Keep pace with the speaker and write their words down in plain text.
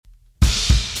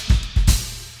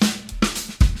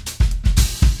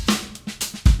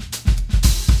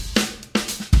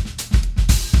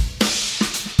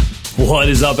What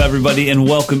is up, everybody, and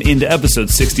welcome into episode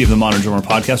 60 of the Modern Drummer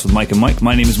Podcast with Mike and Mike.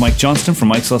 My name is Mike Johnston from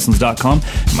Mike'sLessons.com,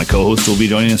 and my co-host who will be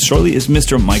joining us shortly is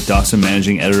Mr. Mike Dawson,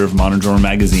 managing editor of Modern Drummer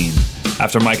Magazine.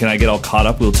 After Mike and I get all caught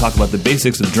up, we'll talk about the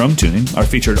basics of drum tuning. Our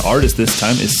featured artist this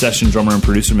time is session drummer and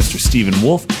producer Mr. Stephen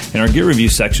Wolf. In our gear review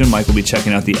section, Mike will be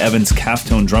checking out the Evans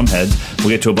Calftone drum heads. We'll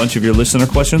get to a bunch of your listener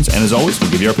questions, and as always,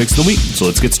 we'll give you our picks of the week. So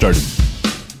let's get started.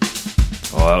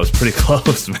 Oh, that was pretty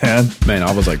close, man. Man,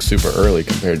 I was like super early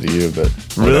compared to you, but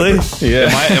really? Yeah.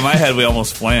 In my head, we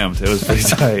almost flammed. It was pretty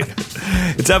tight.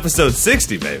 It's episode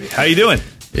 60, baby. How you doing?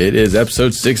 It is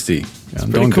episode 60.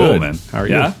 I'm doing cool, good, man. How are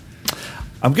you?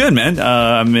 I'm good, man.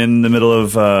 I'm in the middle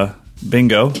of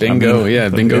bingo. Bingo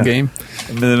game.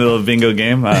 I'm in the middle of bingo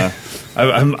game.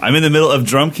 I'm in the middle of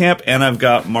drum camp, and I've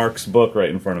got Mark's book right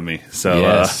in front of me. So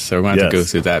yes, so we're going to have to go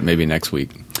through that maybe next week.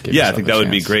 I think that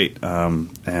would be great.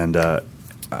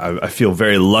 I feel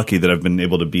very lucky that I've been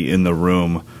able to be in the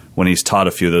room when he's taught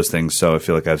a few of those things, so I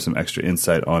feel like I have some extra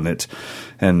insight on it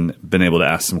and been able to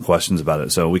ask some questions about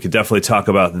it. So we could definitely talk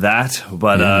about that.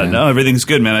 But no, everything's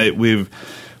good, man.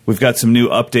 We've got some new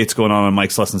updates going on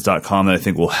Mike'sLessons.com that I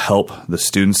think will help the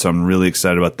students, so I'm really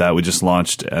excited about that. We just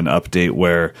launched an update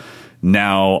where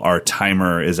now our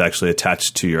timer is actually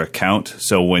attached to your account.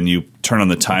 So when you turn on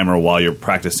the timer while you're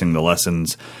practicing the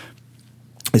lessons,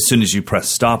 as soon as you press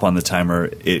stop on the timer,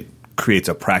 it creates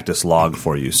a practice log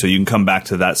for you. So you can come back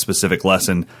to that specific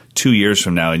lesson 2 years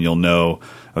from now and you'll know,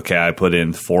 okay, I put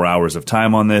in 4 hours of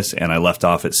time on this and I left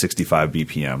off at 65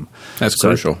 BPM. That's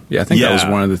crucial. Yeah, I think that was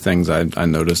one of the things I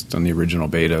noticed on the original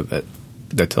beta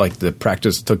that like the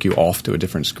practice took you off to a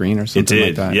different screen or something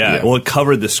like that. Yeah. Well, it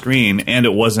covered the screen and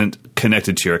it wasn't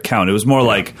connected to your account. It was more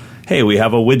like, hey, we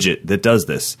have a widget that does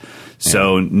this.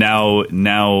 So now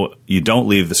you don't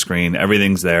leave the screen.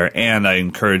 Everything's there. And I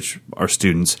encourage our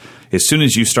students, as soon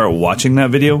as you start watching that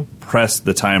video, press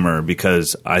the timer,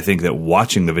 because I think that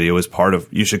watching the video is part of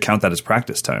 – you should count that as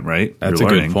practice time, right? That's a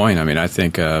good point. I mean, I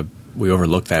think we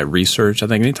overlook that research. I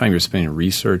think anytime you're spending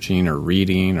researching or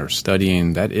reading or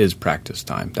studying, that is practice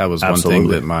time. That was one thing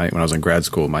that when I was in grad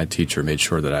school, my teacher made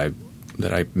sure that I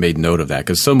made note of that,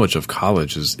 because so much of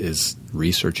college is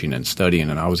researching and studying,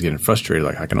 and I was getting frustrated.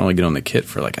 Like, I can only get on the kit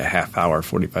for like a half hour,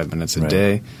 45 minutes a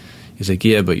day. He's like,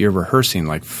 yeah, but you're rehearsing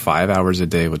like 5 hours a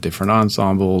day with different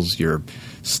ensembles. You're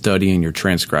studying, you're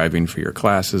transcribing for your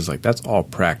classes. Like, that's all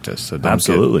practice. So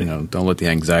don't let the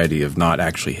anxiety of not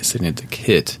actually sitting at the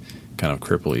kit kind of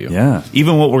cripple you. Yeah.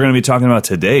 Even what we're going to be talking about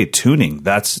today, tuning.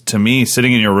 That's, to me,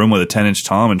 sitting in your room with a 10-inch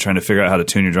tom and trying to figure out how to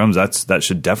tune your drums, that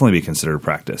should definitely be considered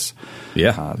practice.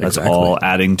 Yeah, that's all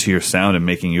adding to your sound and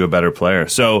making you a better player.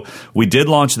 So we did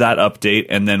launch that update,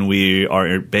 and then we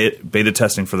are beta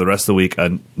testing for the rest of the week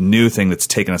a new thing that's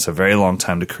taken us a very long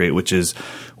time to create, which is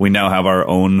we now have our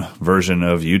own version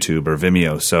of YouTube or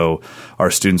Vimeo. So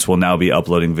our students will now be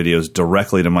uploading videos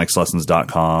directly to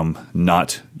Mike'sLessons.com,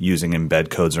 not using embed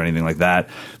codes or anything like that.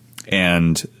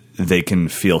 And they can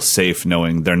feel safe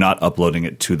knowing they're not uploading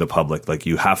it to the public. Like,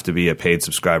 you have to be a paid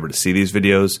subscriber to see these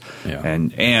videos. Yeah.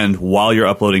 And while you're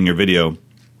uploading your video,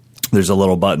 there's a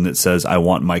little button that says, I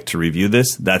want Mike to review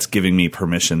this. That's giving me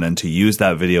permission then to use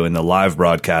that video in the live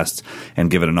broadcast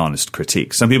and give it an honest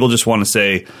critique. Some people just want to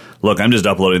say, look, I'm just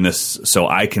uploading this so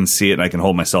I can see it and I can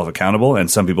hold myself accountable.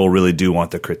 And some people really do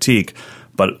want the critique.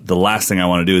 But the last thing I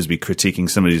want to do is be critiquing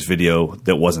somebody's video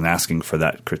that wasn't asking for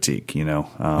that critique, you know?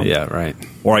 Yeah, right.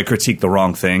 Or I critique the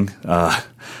wrong thing. I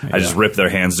just ripped their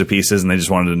hands to pieces and they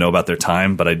just wanted to know about their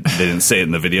time, but they didn't say it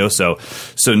in the video. So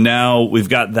now we've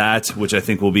got that, which I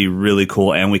think will be really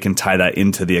cool, and we can tie that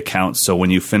into the account. So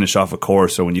when you finish off a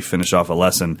course or when you finish off a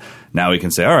lesson, now we can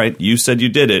say, all right, you said you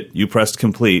did it. You pressed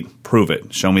complete. Prove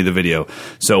it. Show me the video.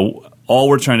 So all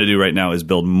we're trying to do right now is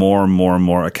build more and more and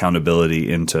more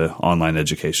accountability into online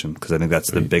education, because I think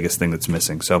that's the biggest thing that's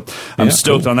missing. So I'm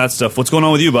stoked on that stuff. What's going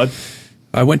on with you, bud?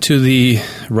 I went to the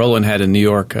Roland had a New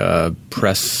York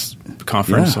press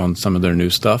conference on some of their new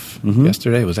stuff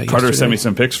yesterday. Was that Carter yesterday? sent me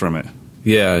some pics from it.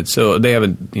 Yeah, so they have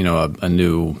a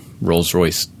new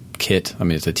Rolls-Royce kit. I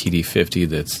mean, it's a TD50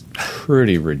 that's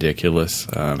pretty ridiculous.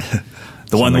 The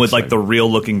one with like the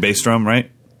real-looking bass drum,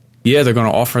 right? Yeah, they're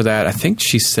going to offer that. I think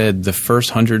she said the first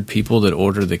 100 people that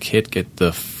order the kit get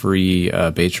the free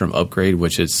bass drum upgrade,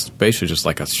 which is basically just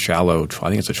like a shallow, I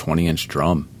think it's a 20-inch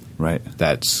drum. Right.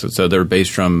 So their bass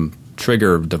drum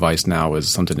trigger device now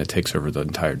is something that takes over the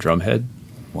entire drum head.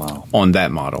 Wow. On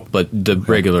that model. But the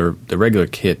regular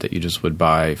kit that you just would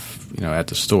buy, at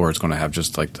the store, it's going to have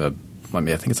just like I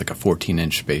think it's like a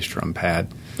 14-inch bass drum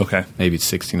pad. Okay. Maybe it's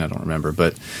 16, I don't remember,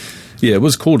 but yeah, it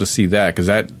was cool to see that, because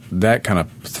that kind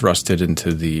of thrust it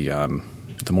into the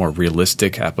the more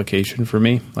realistic application for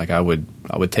me. Like I would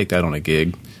take that on a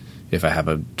gig if I have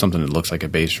something that looks like a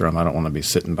bass drum. I don't want to be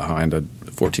sitting behind a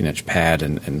 14-inch pad,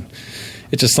 and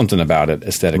it's just something about it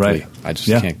aesthetically I just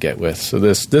can't get with. So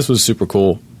this was super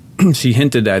cool. She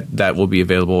hinted that will be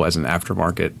available as an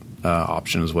aftermarket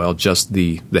option as well, just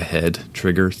the head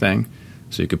trigger thing,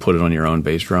 so you could put it on your own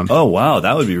bass drum. Oh wow,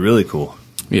 that would be really cool.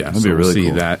 Yeah, that'd be really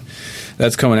cool.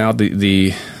 That's coming out.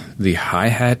 The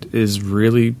hi-hat is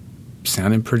really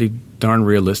sounding pretty darn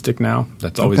realistic now.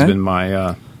 That's always been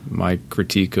my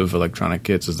critique of electronic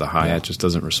kits, is the hi-hat just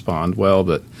doesn't respond well.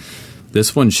 But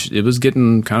this one, it was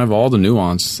getting kind of all the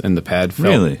nuance, and the pad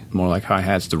felt more like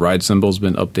hi-hats. The ride cymbal's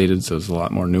been updated, so it's a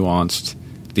lot more nuanced.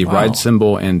 The ride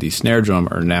cymbal and the snare drum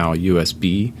are now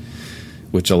USB,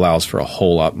 which allows for a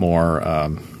whole lot more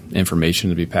information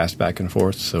to be passed back and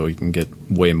forth, so you can get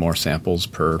way more samples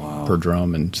per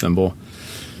drum and cymbal.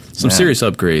 Some serious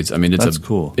upgrades. I mean,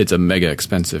 it's a mega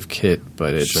expensive kit,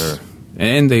 but it's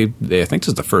and they I think this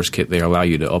is the first kit they allow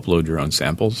you to upload your own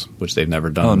samples, which they've never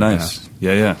done. Oh, in the nice. past.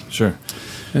 Yeah, sure.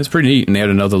 And it's pretty neat. And they had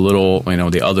another little,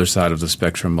 the other side of the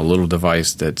spectrum, a little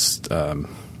device that's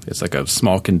it's like a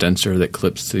small condenser that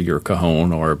clips to your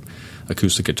cajon or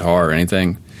acoustic guitar or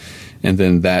anything. And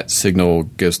then that signal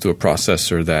goes to a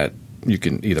processor that you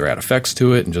can either add effects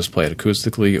to it and just play it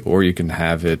acoustically, or you can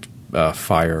have it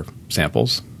fire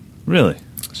samples. Really?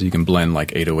 So you can blend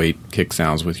like 808 kick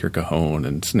sounds with your cajon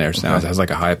and snare sounds. It has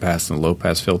like a high pass and a low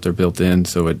pass filter built in,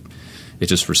 so it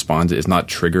just responds. It's not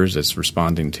triggers, it's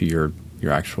responding to your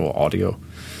actual audio.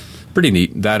 Pretty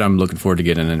neat. That I'm looking forward to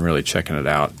getting and really checking it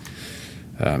out.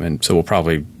 And so we'll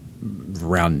probably,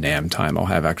 around NAMM time, I'll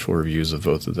have actual reviews of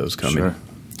both of those coming. Sure.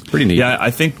 Pretty neat. Yeah,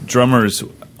 I think drummers,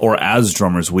 or as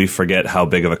drummers, we forget how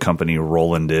big of a company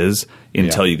Roland is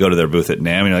until you go to their booth at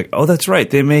NAMM and you're like, oh, that's right,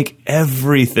 they make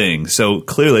everything. So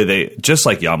clearly they, just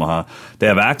like Yamaha, they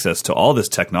have access to all this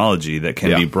technology that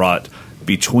can be brought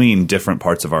between different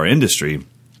parts of our industry.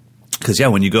 Because,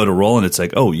 when you go to Roland, it's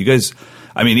like, oh, you guys,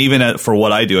 I mean, even for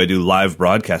what I do live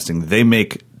broadcasting, they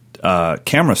make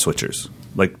camera switchers.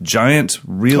 Like giant,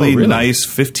 really nice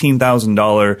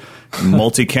 $15,000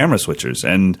 multi-camera switchers.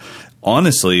 And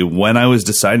honestly, when I was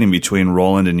deciding between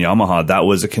Roland and Yamaha, that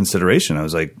was a consideration. I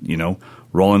was like,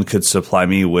 Roland could supply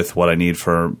me with what I need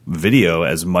for video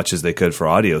as much as they could for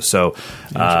audio. So,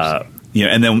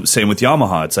 and then same with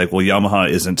Yamaha. It's like, well, Yamaha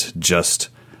isn't just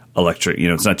electric,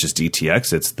 it's not just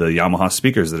DTX, it's the Yamaha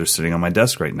speakers that are sitting on my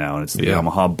desk right now, and it's the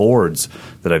Yamaha boards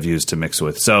that I've used to mix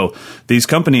with. So these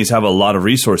companies have a lot of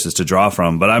resources to draw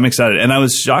from, but I'm excited. And I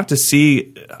was shocked to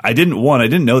see, I didn't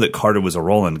know that Carter was a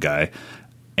Roland guy,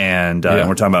 and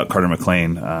we're talking about Carter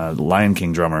McLean, Lion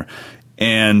King drummer,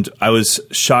 and I was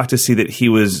shocked to see that he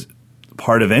was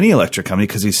part of any electric company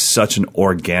because he's such an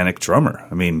organic drummer.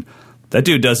 I mean, that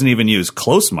dude doesn't even use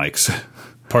close mics.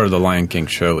 Part of the Lion King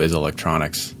show is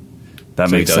electronics. That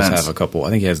makes sense. He does have a couple. I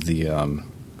think he has the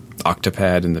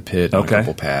Octapad in the pit and a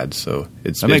couple pads. So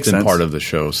it's been part of the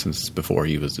show since before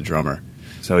he was the drummer.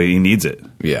 So he needs it.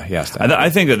 Yeah, he has to. I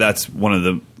think that's one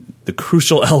of the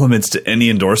crucial elements to any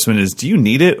endorsement is, do you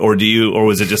need it, or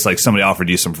was it just like somebody offered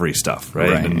you some free stuff,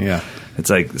 right? Right, It's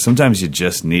like sometimes you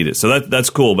just need it. So that's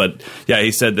cool. But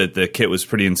he said that the kit was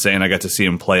pretty insane. I got to see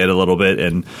him play it a little bit,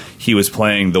 and he was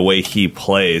playing the way he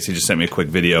plays. He just sent me a quick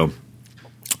video.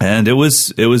 And it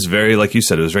was very, like you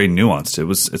said, it was very nuanced.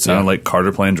 It sounded like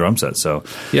Carter playing drum set. So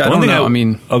I don't know.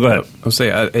 Go ahead. I'll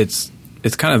say it's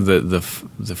kind of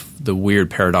the weird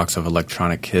paradox of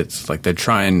electronic kits. Like they're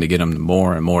trying to get them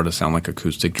more and more to sound like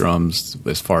acoustic drums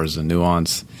as far as the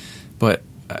nuance. But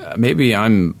maybe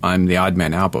I'm the odd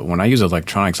man out. But when I use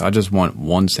electronics, I just want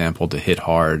one sample to hit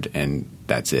hard, and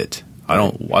that's it. I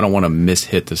don't want to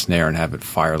mishit the snare and have it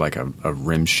fire like a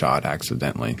rim shot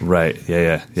accidentally. Right.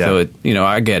 Yeah. So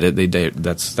I get it.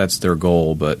 That's their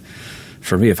goal, but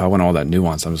for me, if I want all that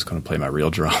nuance, I'm just going to play my real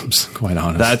drums. Quite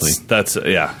honestly, that's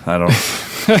I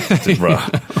don't, bro.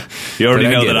 You already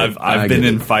know that I've been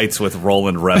in fights with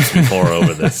Roland reps before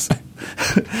over this.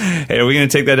 Hey, are we going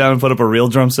to take that down and put up a real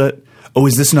drum set? Oh,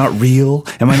 is this not real?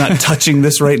 Am I not touching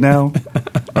this right now? All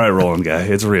right, Roland guy,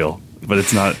 it's real. But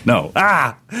it's not, no.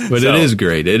 But it is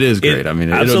great. It is great. I mean,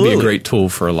 it'll be a great tool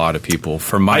for a lot of people.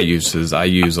 For my uses, I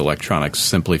use electronics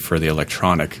simply for the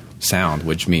electronic sound,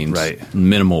 which means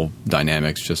minimal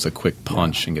dynamics, just a quick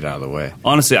punch and get out of the way.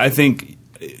 Honestly, I think,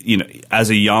 as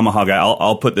a Yamaha guy,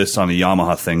 I'll put this on a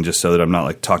Yamaha thing just so that I'm not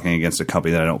like talking against a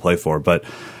company that I don't play for. But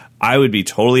I would be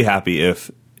totally happy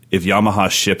if Yamaha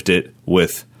shipped it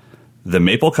with the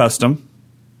Maple Custom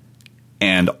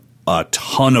and a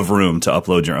ton of room to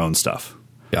upload your own stuff.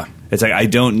 Yeah. It's like, I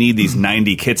don't need these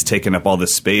 90 kits taking up all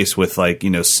this space with like,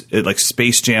 like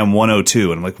Space Jam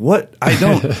 102. And I'm like, what? I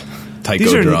don't.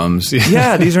 Taiko drums.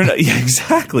 Yeah, these are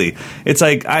exactly. It's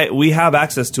like we have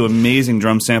access to amazing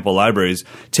drum sample libraries.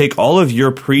 Take all of your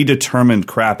predetermined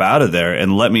crap out of there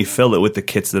and let me fill it with the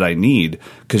kits that I need,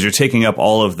 because you're taking up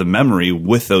all of the memory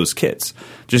with those kits.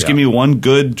 Just give me one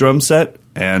good drum set,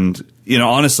 and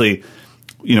honestly,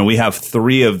 we have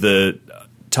 3 of the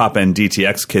top end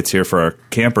DTX kits here for our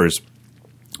campers,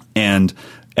 and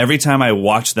every time I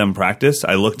watch them practice,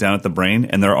 I look down at the brain,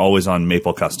 and they're always on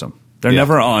Maple Custom. They're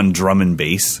never on drum and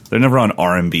bass. They're never on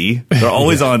R&B. They're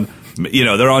always on,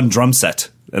 they're on drum set.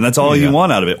 And that's all you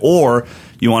want out of it. Or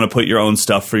you want to put your own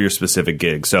stuff for your specific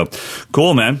gig. So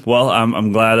cool, man. Well,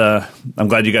 I'm glad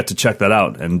you got to check that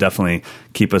out, and definitely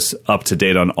keep us up to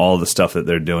date on all the stuff that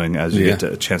they're doing as you get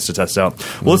a chance to test out.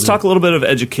 Well, let's talk a little bit of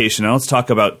education now. Let's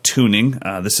talk about tuning.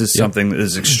 This is something that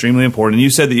is extremely important. You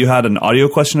said that you had an audio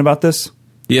question about this?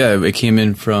 Yeah, it came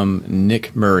in from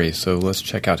Nick Murray, so let's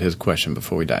check out his question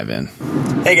before we dive in.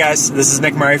 Hey guys, this is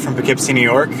Nick Murray from Poughkeepsie, New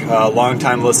York, a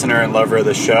longtime listener and lover of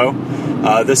the show.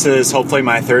 This is hopefully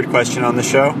my 3rd question on the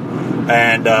show,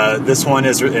 and this one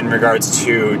is in regards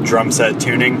to drum set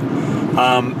tuning.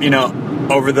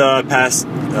 Over the past,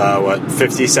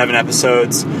 57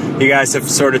 episodes, you guys have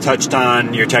sort of touched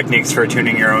on your techniques for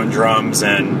tuning your own drums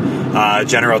and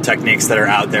general techniques that are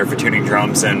out there for tuning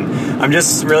drums, and I'm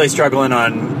just really struggling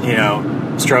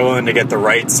to get the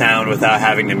right sound without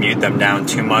having to mute them down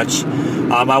too much.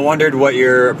 I wondered what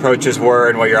your approaches were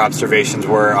and what your observations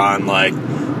were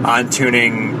on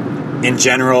tuning in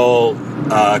general,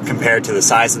 compared to the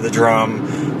size of the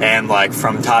drum, and like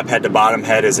from top head to bottom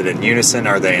head, is it in unison?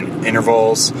 Are they in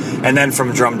intervals? And then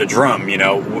from drum to drum,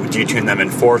 do you tune them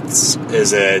in fourths?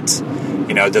 Is it,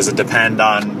 does it depend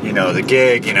on, the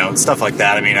gig, stuff like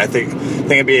that? I mean, I think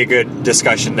it'd be a good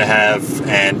discussion to have,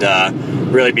 and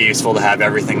really be useful to have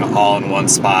everything all in one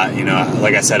spot.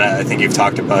 Like I said, I think you've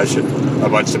talked a bunch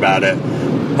about it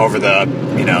over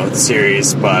the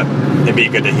series, but it'd be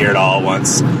good to hear it all at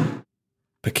once.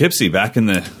 Poughkeepsie back in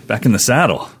the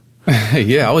saddle.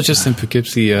 Yeah, I was just in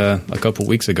Poughkeepsie a couple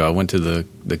weeks ago. I went to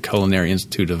the Culinary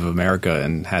Institute of America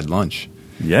and had lunch.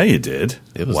 Yeah, you did.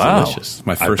 It was delicious.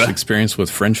 My first experience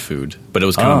with French food, but it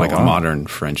was kind of like a modern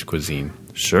French cuisine.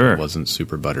 Sure. It wasn't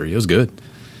super buttery. It was good.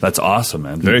 That's awesome,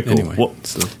 man. Very cool. Anyway. Well,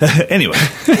 anyway.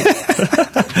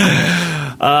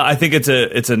 I think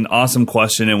it's an awesome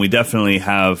question, and we definitely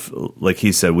have, like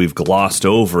he said, we've glossed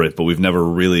over it, but we've never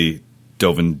really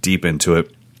dove in deep into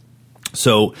it.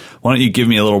 So why don't you give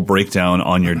me a little breakdown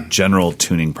on your general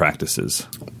tuning practices?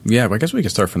 Yeah, I guess we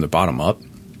can start from the bottom up,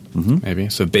 maybe.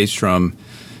 So bass drum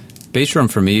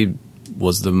for me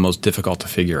was the most difficult to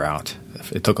figure out.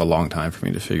 It took a long time for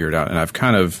me to figure it out, and I've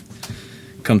kind of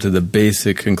come to the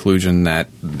basic conclusion that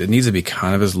it needs to be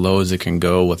kind of as low as it can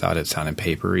go without it sounding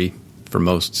papery for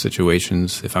most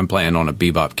situations. If I'm playing on a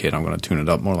bebop kit, I'm going to tune it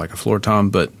up more like a floor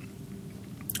tom, but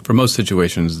for most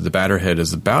situations, the batter head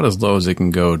is about as low as it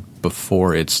can go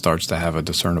before it starts to have a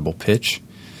discernible pitch.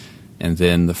 And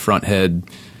then the front head,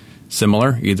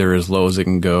 similar, either as low as it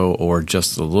can go or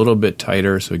just a little bit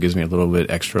tighter, so it gives me a little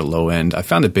bit extra low end. I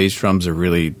found that bass drums are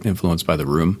really influenced by the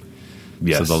room.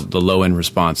 Yes. So the low end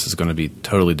response is going to be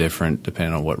totally different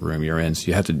depending on what room you're in. So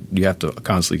you have to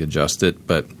constantly adjust it.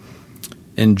 But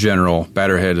in general,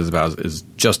 batter head is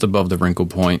just above the wrinkle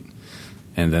point,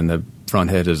 and then the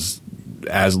front head is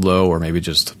as low or maybe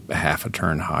just a half a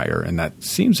turn higher, and that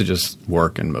seems to just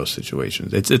work in most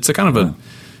situations. It's a kind of a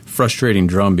frustrating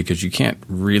drum because you can't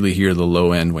really hear the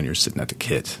low end when you're sitting at the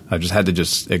kit. I just had to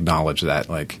just acknowledge that,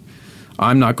 like,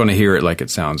 I'm not going to hear it like it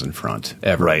sounds in front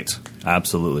ever. Right.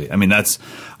 Absolutely. I mean,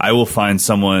 I will find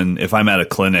someone, if I'm at a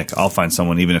clinic, I'll find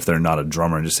someone even if they're not a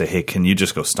drummer and just say, hey, can you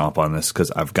just go stomp on this,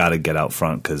 because I've got to get out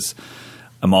front, because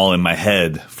I'm all in my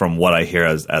head from what I hear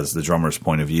as the drummer's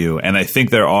point of view. And I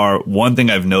think one thing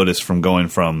I've noticed from going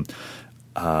from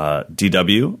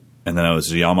DW, and then I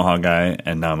was a Yamaha guy,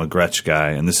 and now I'm a Gretsch guy,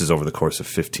 and this is over the course of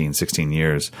 15, 16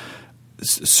 years,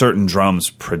 certain drums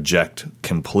project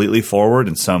completely forward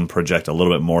and some project a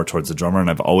little bit more towards the drummer.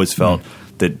 And I've always felt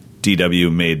that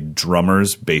DW made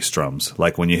drummers bass drums.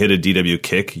 Like when you hit a DW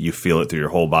kick, you feel it through your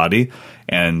whole body,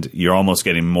 and you're almost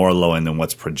getting more low end than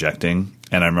what's projecting.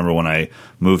 And I remember when I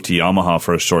moved to Yamaha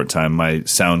for a short time, my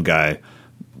sound guy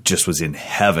just was in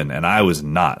heaven, and I was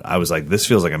not. I was like, this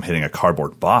feels like I'm hitting a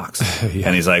cardboard box. Yeah.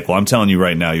 And he's like, well, I'm telling you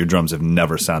right now, your drums have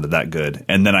never sounded that good.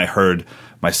 And then I heard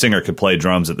my singer could play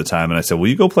drums at the time, and I said, will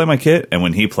you go play my kit? And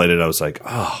when he played it, I was like,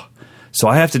 oh, So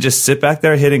I have to just sit back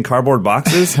there hitting cardboard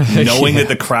boxes, knowing that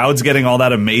the crowd's getting all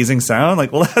that amazing sound.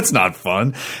 Like, well, that's not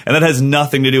fun. And that has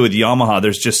nothing to do with Yamaha.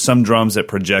 There's just some drums that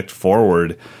project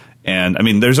forward. And I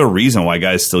mean, there's a reason why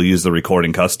guys still use the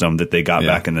recording custom that they got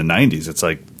back in the 90s. It's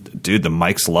like, dude, the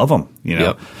mics love them, you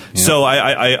know? Yep. So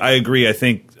I agree. I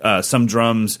think some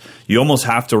drums, you almost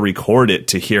have to record it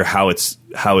to hear how it's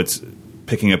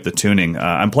picking up the tuning.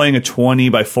 I'm playing a 20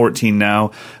 by 14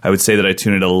 now. I would say that I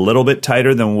tune it a little bit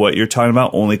tighter than what you're talking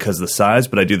about, only because of the size.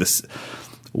 But I do this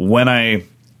when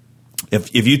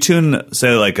if you tune,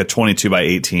 say, like a 22 by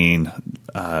 18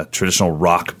 traditional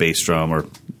rock bass drum or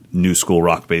new school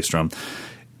rock bass drum,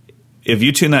 if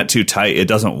you tune that too tight, it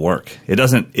doesn't work. It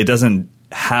doesn't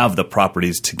have the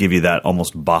properties to give you that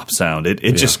almost bop sound.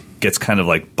 It just gets kind of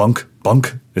like bunk.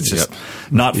 It's just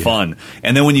not fun.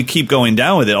 And then when you keep going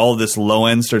down with it, all of this low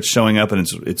end starts showing up, and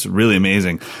it's really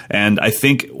amazing. And I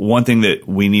think one thing that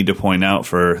we need to point out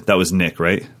that was Nick,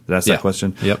 right? That's that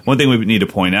question? Yep. One thing we need to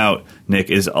point out, Nick,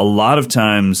 is a lot of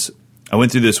times, I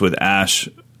went through this with Ash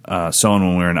Sohn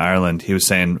when we were in Ireland. He was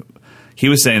saying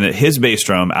that his bass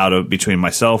drum between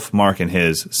myself, Mark, and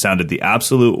his sounded the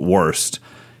absolute worst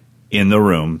in the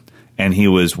room, and he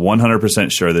was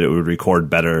 100% sure that it would record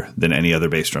better than any other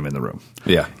bass drum in the room.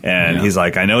 Yeah. And he's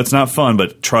like, I know it's not fun,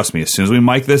 but trust me, as soon as we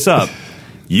mic this up,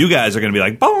 you guys are going to be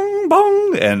like, bong,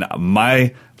 bong, and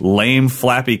my lame,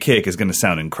 flappy kick is going to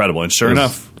sound incredible. And sure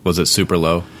enough. Was it super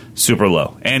low? Super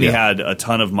low. And he had a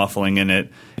ton of muffling in it.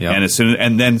 Yeah.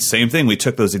 And then same thing, we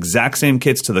took those exact same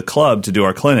kits to the club to do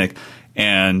our clinic,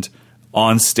 and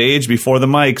on stage before the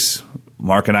mics,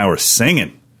 Mark and I were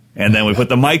singing. And then we put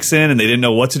the mics in, and they didn't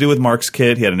know what to do with Mark's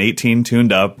kit. He had an 18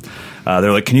 tuned up.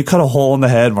 They're like, can you cut a hole in the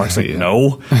head? Mark's like,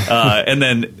 no. And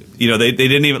then, they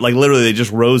didn't even, like, literally they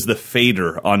just rose the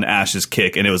fader on Ash's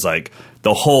kick, and it was like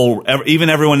even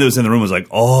everyone that was in the room was like,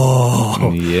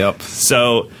 oh. Yep.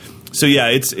 So yeah,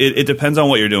 it depends on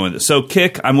what you're doing. So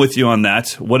kick, I'm with you on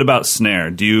that. What about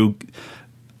snare?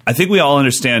 I think we all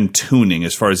understand tuning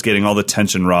as far as getting all the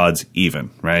tension rods even,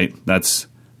 right? That's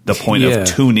the point of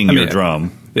tuning your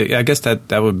drum. I guess that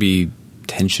would be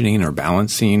tensioning or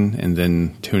balancing, and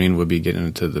then tuning would be getting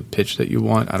into the pitch that you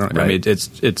want. I mean,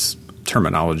 it's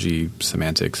terminology,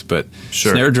 semantics, but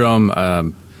snare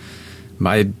drum,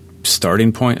 my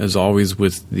starting point is always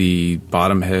with the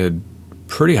bottom head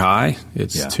pretty high.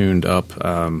 It's tuned up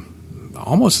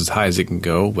almost as high as it can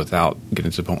go without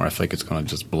getting to the point where I feel like it's going to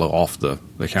just blow off the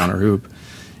counter hoop.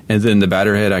 And then the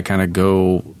batter head, I kind of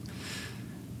go...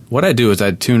 What I do is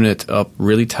I tune it up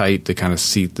really tight to kind of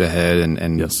seat the head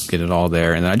and get it all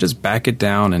there. And then I just back it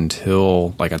down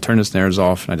until, like, I turn the snares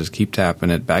off and I just keep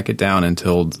tapping it, back it down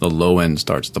until the low end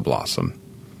starts to blossom.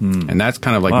 And that's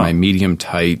kind of like my medium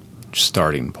tight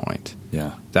starting point.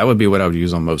 Yeah. That would be what I would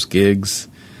use on most gigs.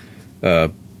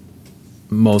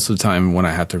 Most of the time when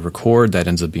I have to record, that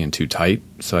ends up being too tight.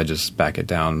 So I just back it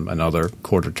down another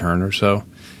quarter turn or so.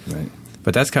 Right.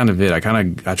 But that's kind of it. I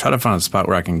try to find a spot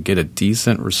where I can get a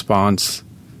decent response,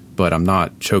 but I'm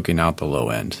not choking out the low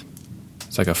end.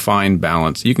 It's like a fine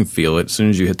balance. You can feel it. As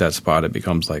soon as you hit that spot, it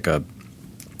becomes like it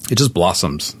just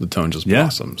blossoms. The tone just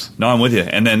blossoms. No, I'm with you.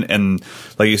 And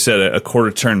like you said, a quarter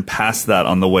turn past that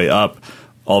on the way up,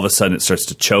 all of a sudden it starts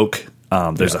to choke.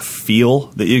 There's a feel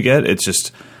that you get. It's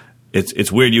just...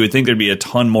 It's weird. You would think there'd be a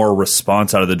ton more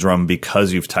response out of the drum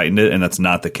because you've tightened it, and that's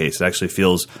not the case. It actually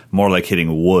feels more like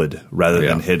hitting wood rather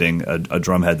than hitting a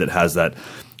drum head that has that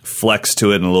flex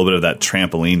to it and a little bit of that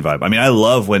trampoline vibe. I mean, I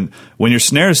love when your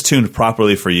snare is tuned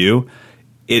properly for you,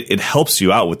 it helps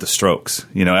you out with the strokes.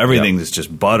 Everything is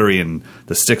just buttery and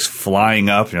the stick's flying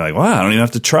up, and you're like, wow, I don't even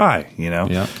have to try,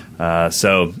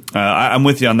 So I'm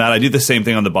with you on that. I do the same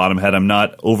thing on the bottom head. I'm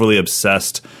not overly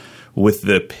obsessed with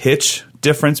the pitch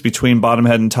difference between bottom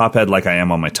head and top head like I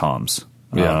am on my toms.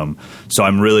 So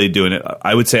I'm really doing it.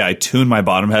 I would say I tune my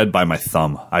bottom head by my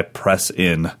thumb. I press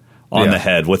in on the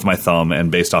head with my thumb,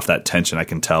 and based off that tension, I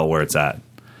can tell where it's at.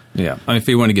 Yeah. I mean, if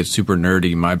you want to get super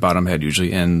nerdy, my bottom head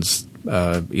usually ends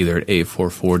either at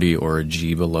A440 or a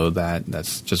G below that.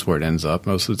 That's just where it ends up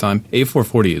most of the time.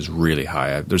 A440 is really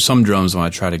high. There's some drums when I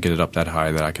try to get it up that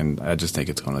high that I just think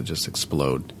it's going to just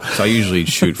explode. So I usually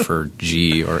shoot for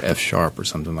G or F sharp or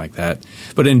something like that.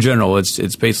 But in general,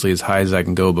 it's basically as high as I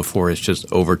can go before it's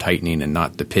just over tightening and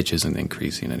not the pitch isn't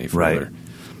increasing any further. Right.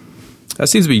 That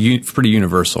seems to be pretty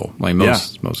universal. Like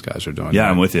most guys are doing. Yeah,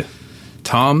 that. I'm with you.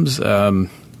 Toms,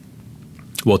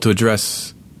 well, to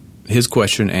address his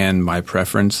question and my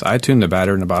preference, I tune the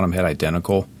batter and the bottom head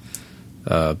identical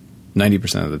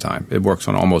 90% of the time. It works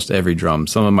on almost every drum.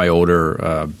 Some of my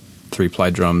older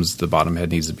 3-ply drums, the bottom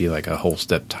head needs to be like a whole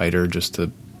step tighter just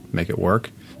to make it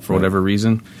work for whatever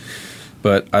reason.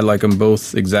 But I like them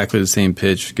both exactly the same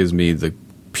pitch. Gives me the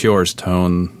purest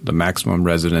tone, the maximum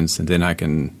resonance, and then I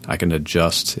can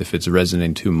adjust if it's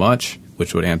resonating too much,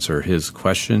 which would answer his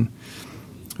question.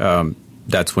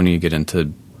 That's when you get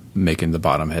into making the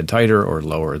bottom head tighter or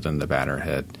lower than the batter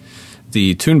head.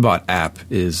 The TuneBot app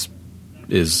is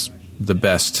the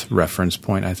best reference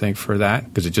point, I think, for that,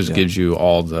 because it just gives you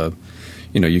all the,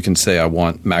 you can say I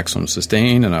want maximum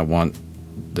sustain and I want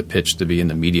the pitch to be in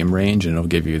the medium range, and it'll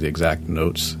give you the exact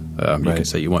notes. You can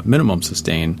say you want minimum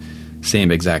sustain,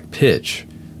 same exact pitch,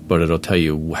 but it'll tell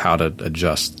you how to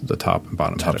adjust the top and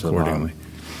bottom head accordingly.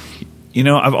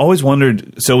 I've always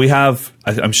wondered, so we have,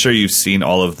 I'm sure you've seen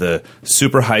all of the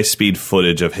super high-speed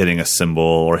footage of hitting a cymbal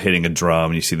or hitting a drum,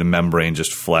 and you see the membrane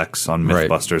just flex on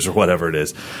Mythbusters or whatever it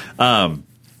is. I've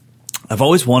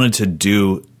always wanted to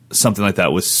do something like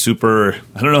that with super,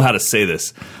 I don't know how to say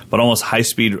this, but almost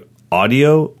high-speed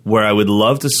audio, where I would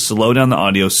love to slow down the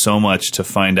audio so much to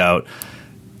find out,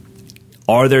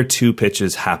 are there two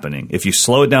pitches happening? If you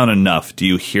slow it down enough, do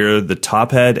you hear the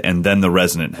top head and then the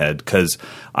resonant head? Because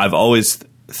I've always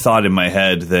thought in my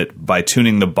head that by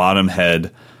tuning the bottom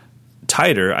head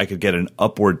tighter, I could get an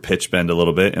upward pitch bend a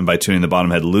little bit, and by tuning the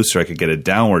bottom head looser, I could get a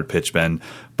downward pitch bend.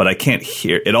 But I can't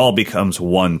hear it. All becomes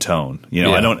one tone.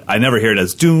 I never hear it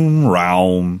as doom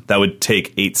round. That would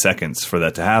take 8 seconds for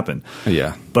that to happen.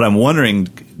 Yeah. But I'm wondering,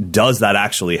 does that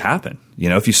actually happen?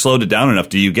 If you slowed it down enough,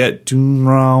 do you get doom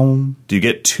round? Do you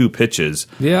get two pitches?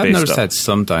 Yeah, I've noticed that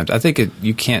sometimes. I think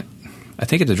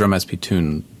the drum has to be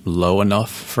tuned low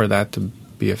enough for that to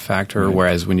be a factor. Right.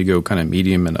 Whereas when you go kind of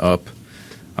medium and up,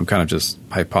 I'm kind of just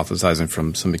hypothesizing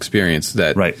from some experience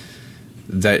that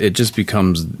it just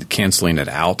becomes canceling it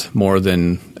out more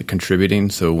than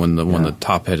contributing. So when the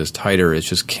top head is tighter, it's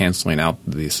just canceling out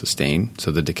the sustain,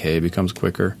 so the decay becomes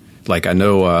quicker. Like I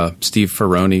know Steve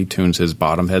Ferroni tunes his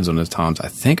bottom heads on his toms, I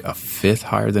think a fifth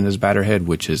higher than his batter head,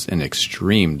 which is an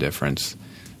extreme difference.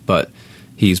 But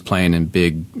he's playing in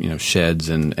big sheds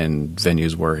and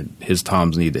venues where his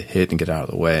toms need to hit and get out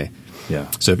of the way. Yeah.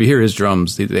 So if you hear his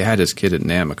drums, they had his kid at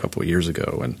NAMM a couple of years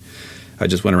ago, and I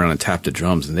just went around and tapped the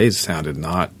drums, and they sounded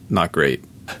not great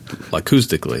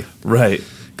acoustically. Right.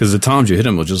 Because the toms you hit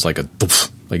them was just like a doof,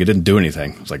 like it didn't do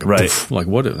anything. It was like a doof, like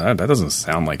what? That doesn't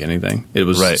sound like anything. It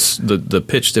was the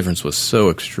pitch difference was so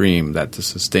extreme that the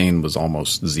sustain was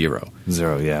almost zero.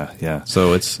 Yeah.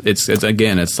 So it's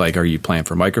again, it's like, are you playing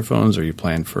for microphones? Or are you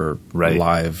playing for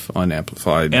live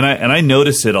unamplified? And I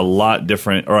notice it a lot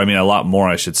different, or a lot more,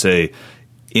 I should say,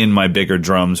 in my bigger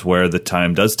drums where the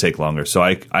time does take longer. So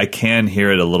I can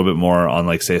hear it a little bit more on,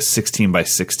 like, say, a 16 by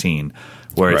 16,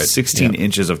 where it's 16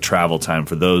 inches of travel time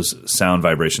for those sound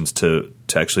vibrations to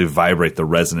actually vibrate the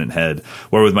resonant head.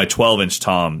 Where with my 12-inch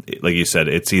tom, like you said,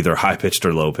 it's either high-pitched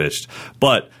or low-pitched.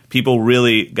 But people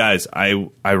really, guys, I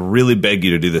really beg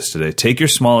you to do this today. Take your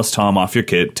smallest tom off your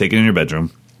kit, take it in your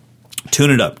bedroom,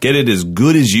 tune it up, get it as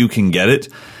good as you can get it,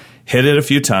 hit it a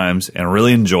few times, and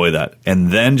really enjoy that.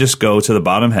 And then just go to the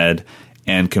bottom head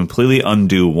and completely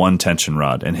undo one tension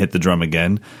rod and hit the drum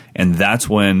again. And that's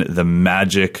when the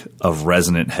magic of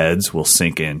resonant heads will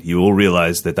sink in. You will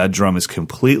realize that drum is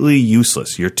completely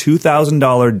useless. Your $2,000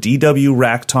 DW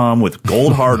rack tom with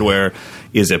gold hardware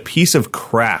is a piece of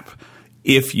crap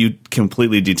if you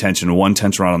completely detension one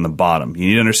tension rod on the bottom. You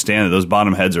need to understand that those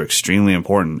bottom heads are extremely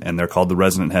important, and they're called the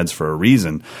resonant heads for a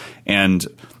reason. And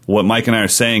what Mike and I are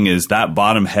saying is that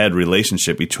bottom head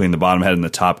relationship between the bottom head and the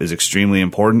top is extremely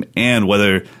important, and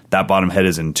whether that bottom head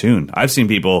is in tune. I've seen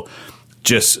people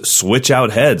just switch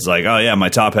out heads, like, oh yeah, my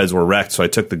top heads were wrecked, so I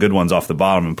took the good ones off the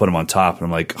bottom and put them on top. And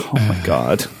I'm like, oh my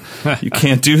God, you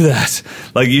can't do that.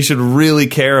 Like, you should really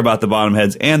care about the bottom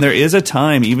heads. And there is a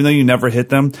time, even though you never hit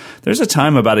them, there's a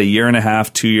time about a year and a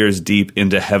half, 2 years deep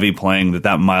into heavy playing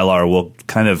that Mylar will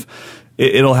kind of,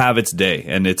 it'll have its day,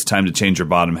 and it's time to change your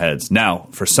bottom heads. Now,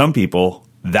 for some people,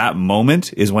 that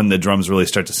moment is when the drums really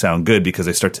start to sound good, because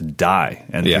they start to die.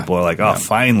 And people are like, oh,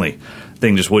 finally.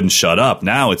 Thing just wouldn't shut up.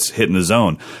 Now it's hitting the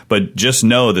zone. But just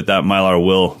know that Mylar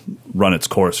will run its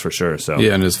course for sure. So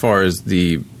yeah, and as far as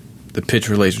the pitch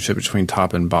relationship between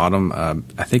top and bottom,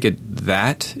 I think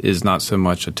that is not so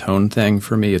much a tone thing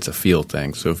for me. It's a feel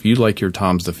thing. So if you like your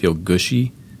toms to feel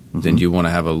gushy, then you want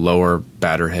to have a lower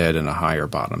batter head and a higher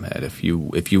bottom head. If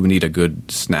you need a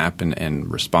good snap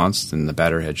and response, then the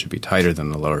batter head should be tighter than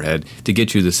the lower head to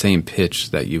get you the same pitch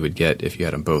that you would get if you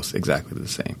had them both exactly the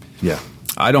same. Yeah.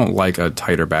 I don't like a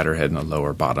tighter batter head and a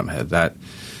lower bottom head.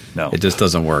 It just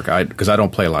doesn't work. Because I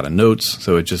don't play a lot of notes,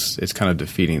 so it's kind of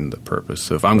defeating the purpose.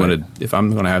 So if I'm going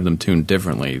to have them tuned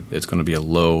differently, it's going to be a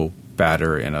low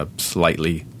batter and a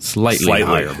slightly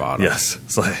higher bottom. Yes,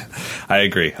 I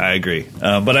agree.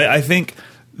 But I think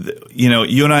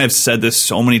you and I have said this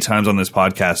so many times on this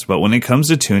podcast, but when it comes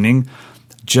to tuning,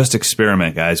 just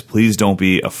experiment, guys. Please don't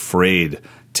be afraid.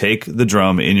 Take the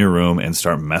drum in your room and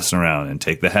start messing around and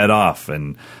take the head off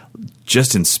and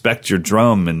just inspect your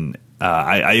drum. And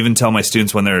I even tell my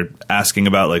students when they're asking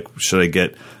about, like, should I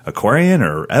get Aquarian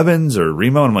or Evans or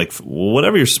Remo? And I'm like,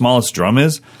 whatever your smallest drum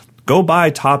is, go buy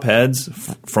top heads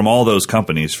from all those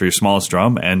companies for your smallest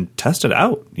drum and test it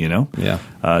out, Yeah.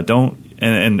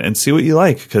 And see what you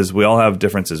like, because we all have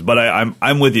differences. But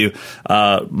I'm with you.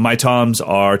 My toms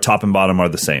are top and bottom are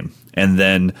the same, and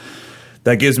then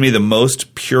that gives me the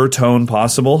most pure tone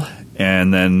possible.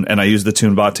 And I use the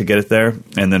TuneBot to get it there.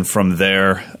 And then from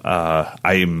there,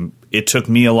 it took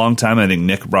me a long time. I think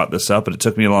Nick brought this up, but it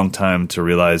took me a long time to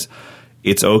realize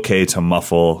it's okay to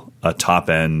muffle a top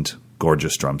end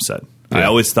gorgeous drum set. Yeah. I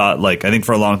always thought, I think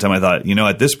for a long time I thought,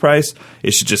 at this price,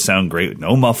 it should just sound great.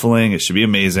 No muffling. It should be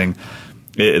amazing.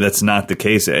 That's not the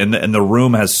case. And the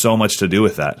room has so much to do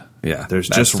with that. Yeah. There's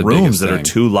just rooms that are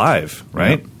too live,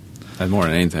 right? Yep. That's more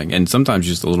than anything. And sometimes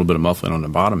just a little bit of muffling on the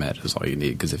bottom head is all you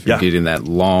need. Because if you're getting that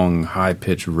long,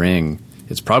 high-pitched ring,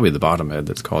 it's probably the bottom head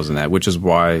that's causing that, which is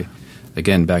why,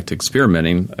 again, back to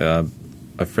experimenting,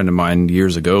 a friend of mine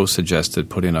years ago suggested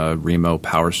putting a Remo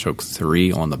PowerStroke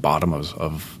 3 on the bottom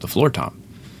of the floor tom.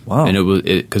 Wow. And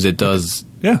because it does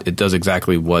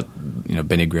exactly what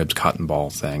Benny Gribb's cotton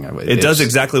ball thing. It does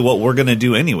exactly what we're going to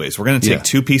do anyways. We're going to take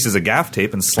 2 pieces of gaff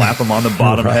tape and slap them on the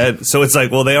bottom head. So it's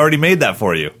like, well, they already made that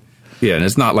for you. Yeah, and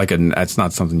it's not it's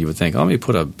not something you would think, let me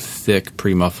put a thick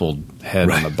pre-muffled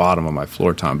head on the bottom of my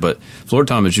floor tom. But floor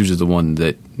tom is usually the one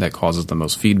that causes the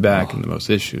most feedback and the most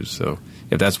issues. So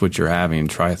if that's what you're having,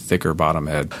 try a thicker bottom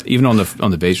head. Even on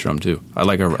the bass drum too. I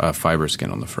like a fiber skin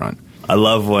on the front. I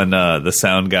love when the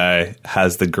sound guy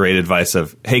has the great advice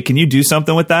of, hey, can you do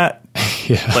something with that?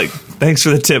 Yeah. Like, thanks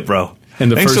for the tip, bro.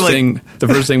 And the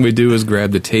first thing we do is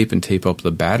grab the tape and tape up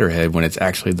the batter head when it's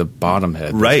actually the bottom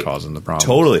head that's causing the problem.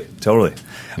 Totally.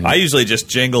 Yeah. I usually just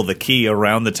jingle the key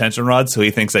around the tension rod so he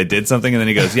thinks I did something, and then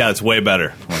he goes, yeah, it's way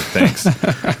better. I'm like, thanks.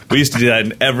 We used to do that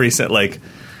in every set,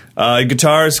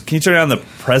 guitars, can you turn on the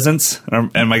presence?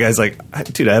 And my guy's like,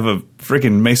 dude, I have a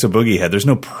freaking Mesa Boogie head. There's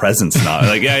no presence knob.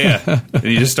 Like, yeah. And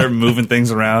you just start moving things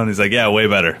around. He's like, yeah, way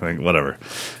better. Like, whatever.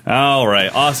 All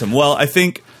right, awesome. Well, I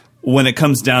think when it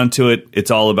comes down to it,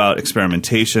 it's all about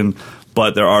experimentation,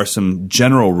 but there are some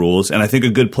general rules. And I think a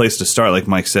good place to start, like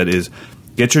Mike said, is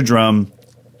get your drum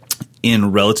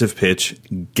in relative pitch,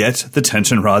 get the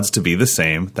tension rods to be the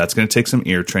same. That's going to take some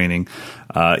ear training.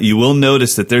 You will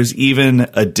notice that there's even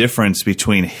a difference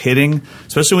between hitting,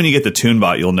 especially when you get the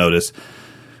TuneBot, you'll notice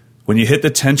when you hit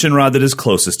the tension rod that is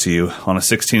closest to you on a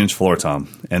 16-inch floor tom,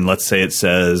 and let's say it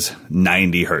says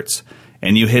 90 hertz,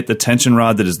 and you hit the tension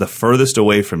rod that is the furthest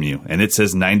away from you, and it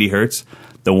says 90 hertz,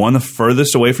 the one the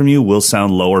furthest away from you will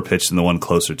sound lower pitched than the one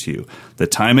closer to you. The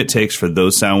time it takes for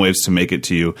those sound waves to make it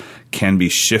to you can be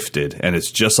shifted, and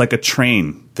it's just like a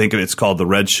train. Think of it, it's called the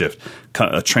red shift.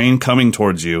 A train coming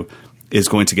towards you is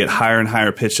going to get higher and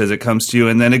higher pitched as it comes to you,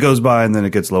 and then it goes by, and then it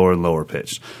gets lower and lower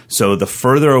pitched. So the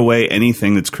further away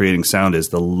anything that's creating sound is,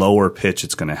 the lower pitch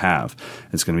it's going to have.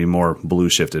 It's going to be more blue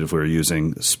shifted if we were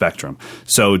using spectrum.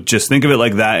 So just think of it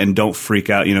like that, and don't freak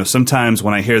out. Sometimes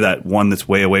when I hear that one that's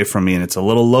way away from me and it's a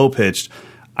little low pitched,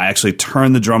 I actually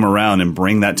turn the drum around and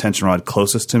bring that tension rod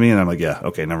closest to me, and I'm like, yeah,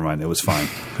 okay, never mind, it was fine.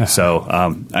 So,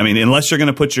 unless you're going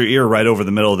to put your ear right over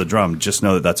the middle of the drum, just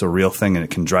know that that's a real thing, and it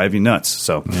can drive you nuts.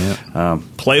 So,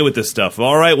 play with this stuff.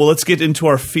 All right, well, let's get into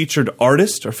our featured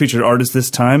artist. Our featured artist this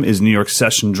time is New York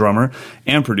session drummer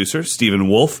and producer Stephen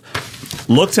Wolf.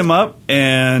 Looked him up,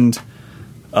 and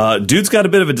dude's got a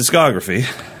bit of a discography.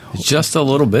 Just a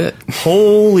little bit.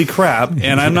 Holy crap.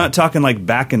 And I'm not talking like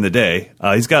back in the day.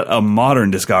 He's got a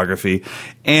modern discography.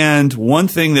 And one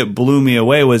thing that blew me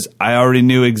away was I already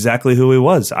knew exactly who he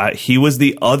was. He was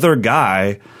the other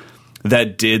guy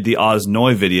that did the Oz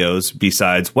Noy videos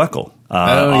besides Weckel.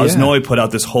 Oz Noy put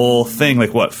out this whole thing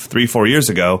 3-4 years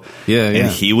ago. And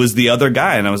he was the other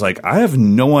guy. And I was like, I have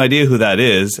no idea who that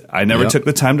is. I never took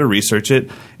the time to research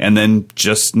it. And then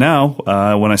just now,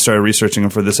 when I started researching him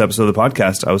for this episode of the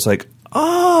podcast, I was like,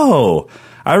 oh,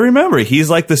 I remember. He's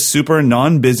like the super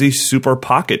non-busy, super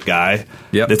pocket guy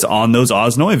that's on those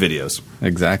Oz Noy videos.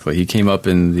 Exactly. He came up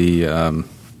in the...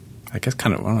 I guess I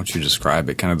don't know what you describe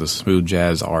it, kind of the smooth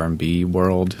jazz R&B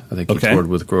world. I think he toured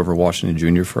with Grover Washington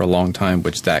Jr. for a long time,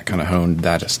 which that kind of honed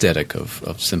that aesthetic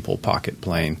of simple pocket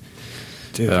playing.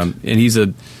 Dude. And he's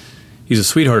a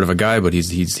sweetheart of a guy, but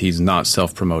he's not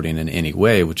self-promoting in any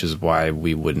way, which is why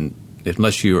we wouldn't,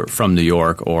 unless you're from New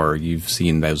York or you've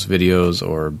seen those videos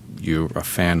or you're a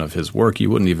fan of his work, you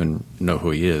wouldn't even know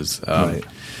who he is. Right.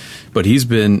 But he's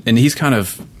kind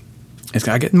of,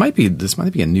 this might be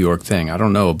a New York thing. I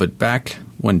don't know. But back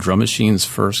when drum machines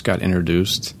first got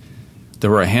introduced, there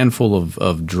were a handful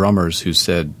of drummers who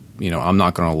said, I'm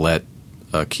not going to let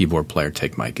a keyboard player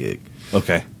take my gig.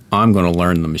 Okay. I'm going to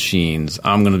learn the machines.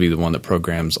 I'm going to be the one that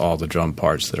programs all the drum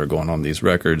parts that are going on these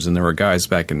records. And there were guys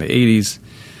back in the 80s.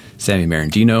 Sammy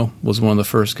Marandino was one of the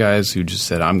first guys who just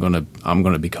said, I'm going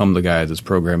to become the guy that's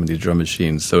programming these drum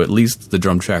machines. So at least the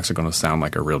drum tracks are going to sound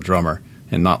like a real drummer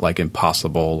and not like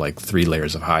impossible, like 3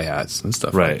 layers of hi-hats and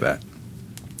stuff like that.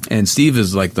 And Steve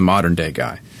is like the modern day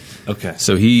guy. Okay.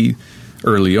 So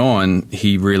early on,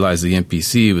 he realized the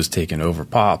MPC was taking over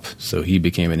pop. So he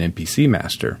became an MPC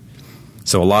master.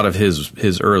 So a lot of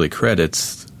his early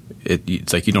credits,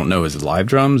 it's like you don't know, is it live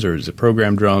drums or is it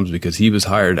program drums? Because he was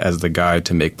hired as the guy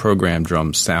to make program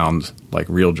drums sound like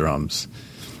real drums,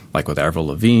 like with Avril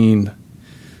Lavigne,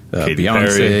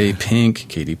 Beyonce, Pink,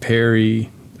 Katy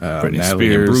Perry, Natalie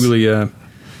Imbruglia,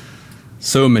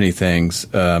 so many things.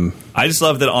 I just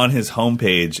love that on his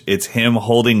homepage, it's him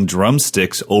holding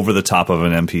drumsticks over the top of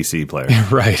an MPC player.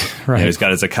 Right. He's got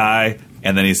his Akai,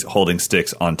 and then he's holding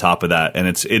sticks on top of that. And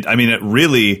it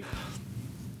really,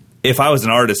 if I was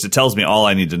an artist, it tells me all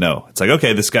I need to know. It's like,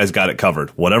 okay, this guy's got it covered.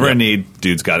 Whatever I need,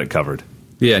 dude's got it covered.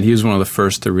 Yeah, and he was one of the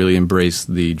first to really embrace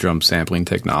the drum sampling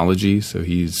technology. So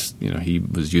he was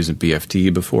using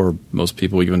BFT before most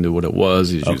people even knew what it was.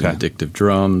 He was using addictive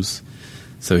drums.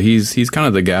 So he's kind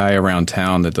of the guy around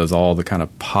town that does all the kind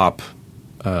of pop,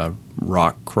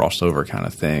 rock crossover kind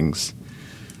of things.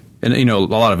 And, a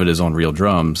lot of it is on real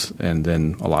drums, and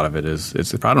then a lot of it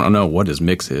I don't know what his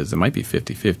mix is. It might be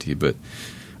 50-50, but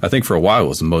I think for a while it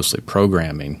was mostly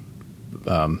programming.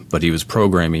 But he was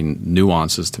programming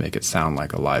nuances to make it sound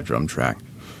like a live drum track.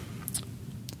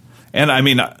 And,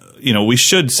 we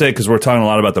should say, because we're talking a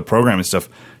lot about the programming stuff,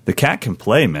 the cat can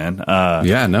play, man.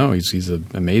 He's an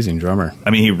amazing drummer.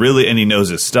 He knows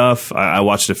his stuff. I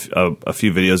watched a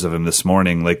few videos of him this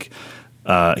morning.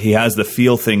 He has the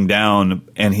feel thing down,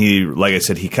 and he, like I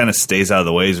said, he kind of stays out of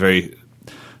the way. He's a very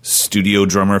studio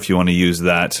drummer, if you want to use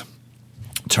that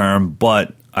term.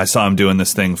 But I saw him doing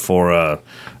this thing for,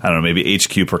 maybe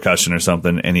HQ Percussion or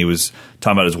something, and he was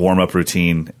talking about his warm-up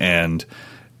routine, and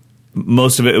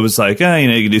most of it was like, you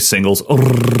can do singles, you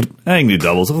can do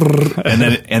doubles, and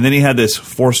then he had this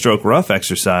 4-stroke rough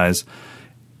exercise,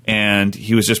 and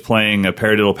he was just playing a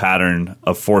paradiddle pattern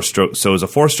of 4-stroke. So it was a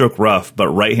 4-stroke rough, but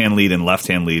right-hand lead and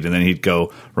left-hand lead, and then he'd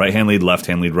go right-hand lead,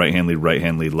 left-hand lead, right-hand lead,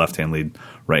 right-hand lead, left-hand lead,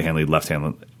 right-hand lead, left-hand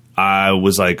lead. I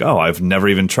was like, I've never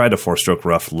even tried a 4-stroke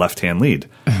rough left-hand lead.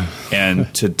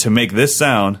 And to make this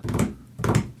sound,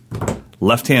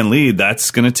 left-hand lead,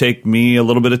 that's going to take me a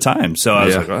little bit of time. So I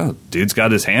was like, dude's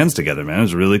got his hands together, man. It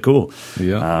was really cool.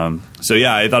 Yeah.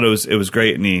 I thought it was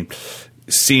great, and he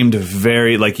seemed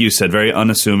very, like you said, very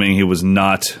unassuming. He was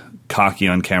not cocky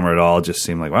on camera at all. It just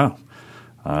seemed like, wow,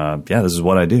 this is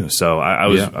what I do. So I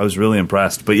was really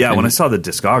impressed. But when I saw the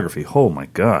discography, oh my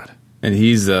God. And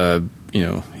he's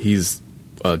he's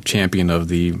a champion of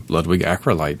the Ludwig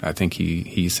Acrolite. I think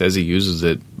he says he uses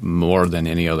it more than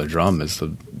any other drum.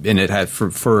 And it had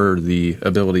for the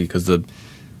ability, because the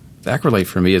Acrolite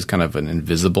for me is kind of an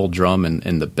invisible drum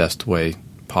in the best way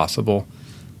possible.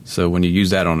 So when you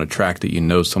use that on a track that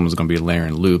someone's going to be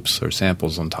layering loops or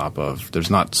samples on top of, there's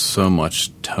not so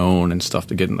much tone and stuff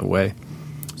to get in the way.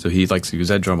 So he likes to use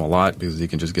that drum a lot because he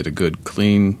can just get a good,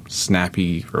 clean,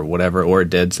 snappy or whatever, or a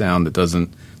dead sound that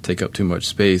doesn't take up too much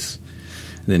space.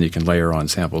 And then you can layer on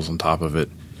samples on top of it.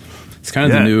 It's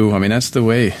kind of the new, that's the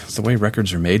way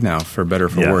records are made now, for better or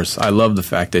for worse. I love the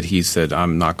fact that he said,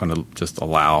 I'm not going to just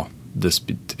allow this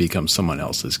to become someone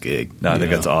else's gig. No, I think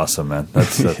that's awesome, man.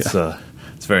 That's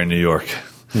it's very New York.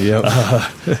 Yep.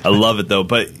 I love it, though.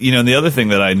 But, the other thing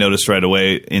that I noticed right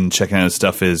away in checking out his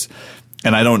stuff is,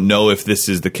 and I don't know if this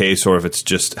is the case or if it's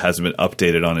just hasn't been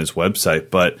updated on his website,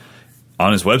 but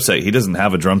on his website, he doesn't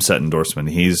have a drum set endorsement.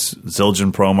 He's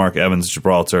Zildjian, ProMark, Evans,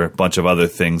 Gibraltar, a bunch of other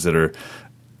things that are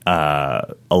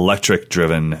electric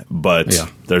driven, but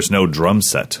there's no drum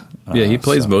set. He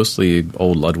plays mostly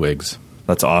old Ludwigs.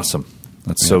 That's awesome.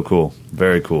 That's so cool.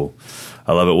 Very cool.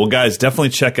 I love it. Well, guys, definitely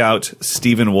check out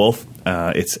Stephen Wolf.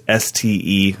 It's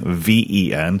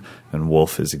Steven, and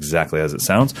Wolf is exactly as it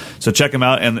sounds. So check him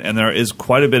out, and there is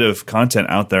quite a bit of content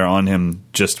out there on him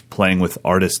just playing with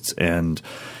artists, and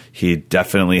he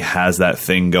definitely has that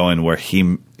thing going where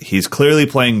he's clearly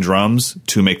playing drums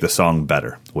to make the song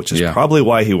better, which is probably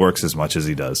why he works as much as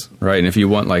he does. Right, and if you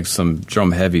want like some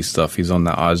drum heavy stuff, he's on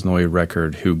the Osnoy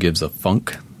record, Who Gives a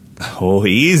Funk? Oh,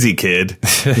 easy, kid.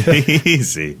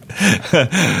 Easy.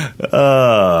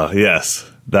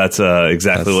 Yes, that's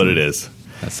exactly what it is.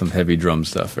 That's some heavy drum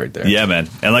stuff right there. Yeah, man.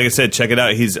 And like I said, check it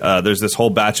out. There's this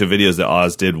whole batch of videos that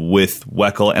Oz did with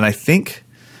Weckl, and I think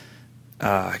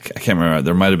I can't remember.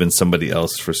 There might have been somebody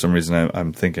else for some reason.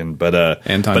 I'm thinking, but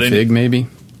Anton Fig maybe.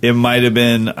 It might have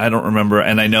been. I don't remember.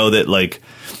 And I know that like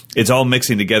it's all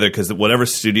mixing together because whatever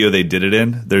studio they did it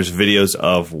in, there's videos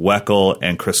of Weckl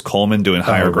and Chris Coleman doing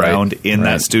Higher Ground in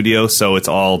that studio. So it's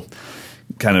all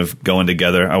kind of going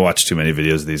together. I watch too many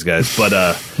videos of these guys, but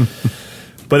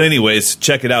but anyways,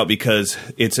 check it out because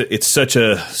it's such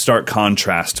a stark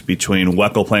contrast between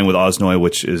Weckl playing with Osnoy,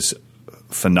 which is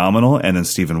phenomenal, and then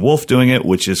Stephen Wolf doing it,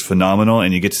 which is phenomenal,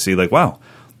 and you get to see like, wow,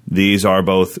 these are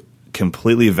both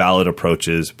completely valid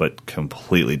approaches, but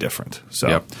completely different.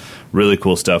 So really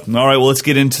cool stuff. All right, well, let's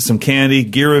get into some candy.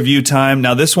 Gear review time.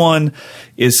 Now, this one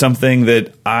is something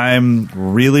that I'm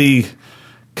really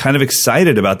kind of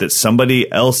excited about that somebody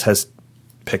else has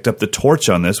picked up the torch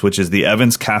on this, which is the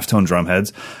Evans Calftone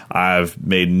drumheads. I've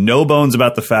made no bones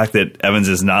about the fact that Evans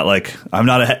is not like, I'm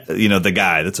not the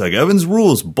guy that's like Evans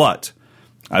rules, but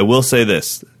I will say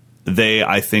this.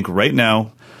 I think right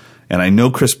now, and I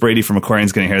know Chris Brady from Aquarian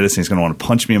is going to hear this and he's going to want to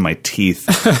punch me in my teeth.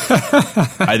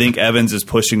 I think Evans is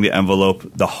pushing the envelope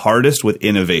the hardest with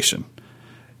innovation.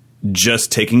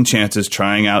 Just taking chances,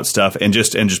 trying out stuff, and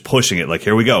just pushing it. Like,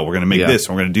 here we go. We're going to make this.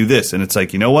 We're going to do this. And it's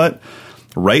like, you know what?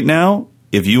 Right now,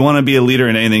 if you want to be a leader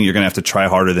in anything, you're going to have to try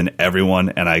harder than everyone,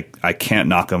 and I can't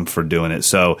knock them for doing it.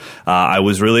 So I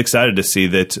was really excited to see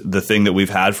that the thing that we've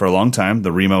had for a long time,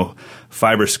 the Remo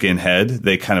fiber skin head,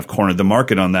 they kind of cornered the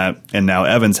market on that, and now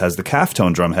Evans has the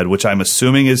Calftone drum head, which I'm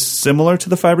assuming is similar to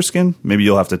the fiber skin. Maybe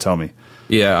you'll have to tell me.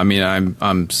 Yeah, I mean,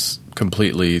 I'm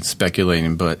completely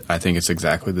speculating, but I think it's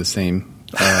exactly the same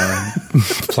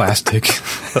plastic.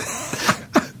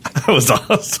 That was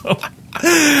awesome.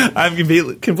 I'm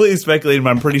completely speculating,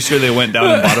 but I'm pretty sure they went down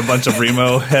and bought a bunch of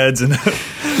Remo heads. And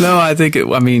no, I think we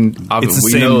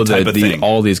know that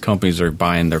all these companies are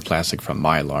buying their plastic from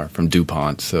Mylar, from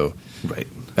DuPont. So, right.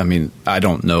 I mean, I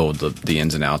don't know the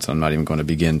ins and outs. I'm not even going to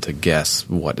begin to guess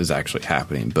what is actually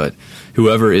happening. But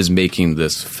whoever is making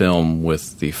this film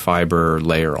with the fiber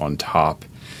layer on top,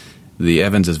 the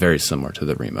Evans is very similar to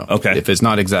the Remo. Okay. If it's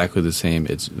not exactly the same,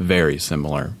 it's very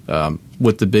similar.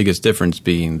 With the biggest difference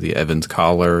being the Evans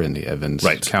collar and the Evans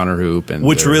counter hoop.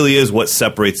 Which really is what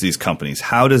separates these companies.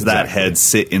 How does that head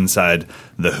sit inside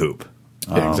the hoop?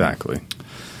 Exactly.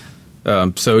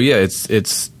 So, yeah,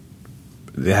 it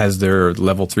has their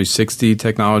level 360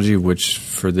 technology, which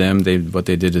for them, what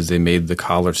they did is they made the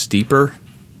collar steeper.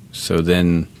 So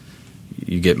then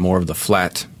you get more of the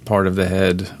flat part of the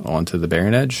head onto the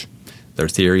bearing edge. Their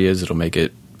theory is it'll make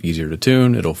it easier to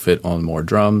tune. It'll fit on more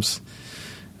drums.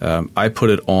 I put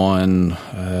it on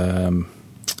a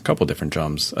couple different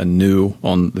drums. A new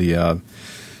on the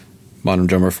Modern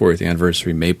Drummer 40th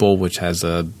Anniversary Maple, which has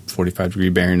a 45-degree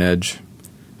bearing edge.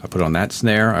 I put it on that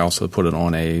snare. I also put it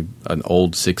on an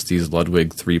old 60s Ludwig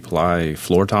 3-ply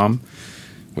floor tom,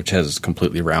 which has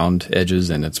completely round edges,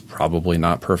 and it's probably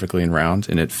not perfectly in round,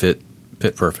 and it fit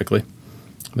perfectly.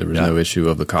 There was no issue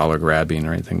of the collar grabbing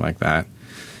or anything like that.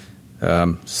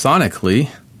 Sonically,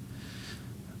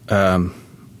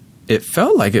 it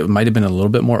felt like it might have been a little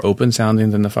bit more open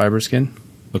sounding than the fiber skin.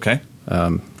 Okay.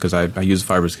 Because I use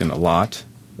fiber skin a lot.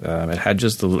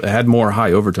 It had more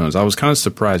high overtones. I was kind of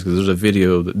surprised because there's a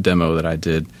video demo that I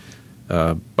did.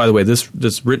 By the way,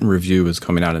 this written review is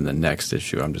coming out in the next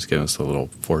issue. I'm just giving us a little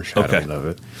foreshadowing of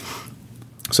it.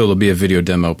 So there'll be a video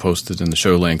demo posted in the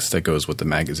show links that goes with the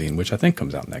magazine, which I think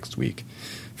comes out next week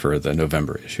for the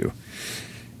November issue.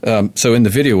 So in the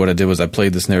video, what I did was I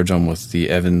played the snare drum with the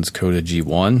Evans Coda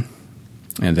G1,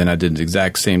 and then I did the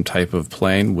exact same type of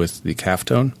playing with the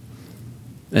Calftone.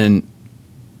 And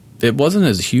it wasn't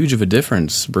as huge of a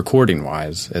difference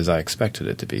recording-wise as I expected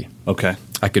it to be. Okay.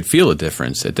 I could feel a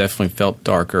difference. It definitely felt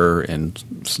darker and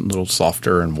a little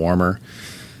softer and warmer.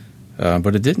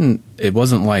 But it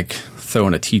wasn't like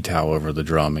throwing a tea towel over the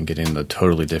drum and getting the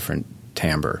totally different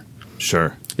timbre.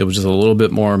 Sure. It was just a little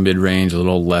bit more mid-range, a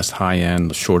little less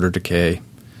high-end, shorter decay.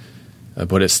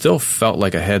 But it still felt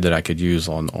like a head that I could use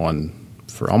on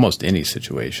for almost any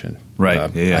situation. Right. I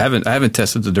haven't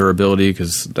tested the durability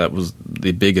because that was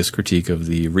the biggest critique of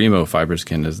the Remo fiber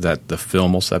skin is that the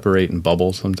film will separate and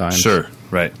bubble sometimes. Sure.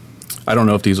 Right. I don't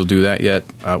know if these will do that yet.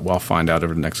 I'll find out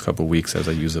over the next couple of weeks as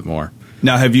I use it more.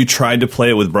 Now, have you tried to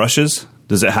play it with brushes?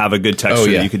 Does it have a good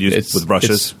texture that you could use with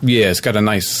brushes? It's got a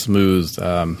nice smooth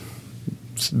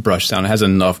brush sound. It has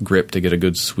enough grip to get a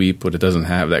good sweep, but it doesn't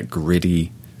have that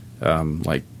gritty,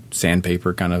 like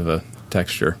sandpaper kind of a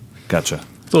texture. Gotcha.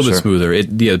 It's a little bit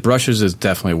smoother. Brushes is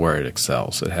definitely where it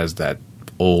excels. It has that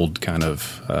old kind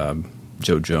of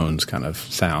Joe Jones kind of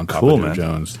sound. Cool, Papa man. Joe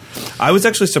Jones. I was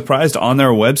actually surprised on their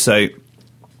website.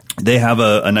 They have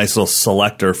a nice little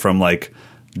selector from like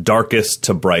darkest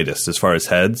to brightest as far as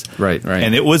heads. Right.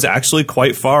 And it was actually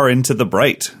quite far into the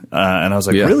bright. And I was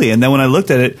like, Yeah. really? And then when I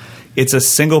looked at it, it's a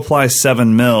single ply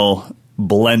 7 mil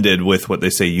blended with what they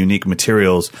say unique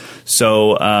materials.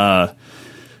 So,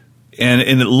 and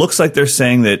it looks like they're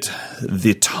saying that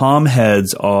the tom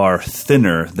heads are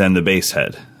thinner than the bass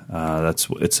head. That's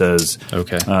what it says.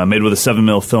 Okay. Made with a 7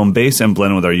 mil film base and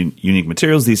blended with our unique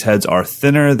materials, these heads are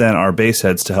thinner than our bass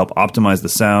heads to help optimize the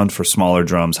sound for smaller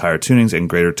drums, higher tunings, and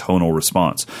greater tonal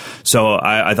response. So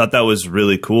I thought that was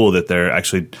really cool that they're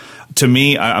actually, to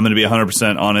me, I'm going to be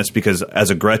 100% honest, because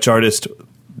as a Gretsch artist,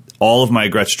 all of my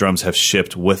Gretsch drums have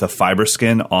shipped with a fiber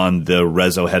skin on the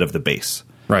reso head of the bass.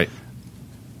 Right.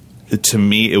 To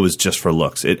me, it was just for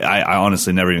looks. I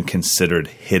honestly never even considered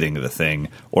hitting the thing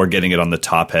or getting it on the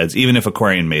top heads, even if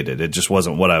Aquarian made it. It just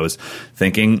wasn't what I was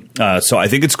thinking. So I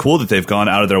think it's cool that they've gone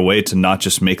out of their way to not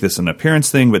just make this an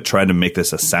appearance thing, but try to make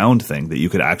this a sound thing that you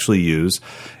could actually use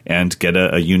and get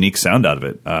a unique sound out of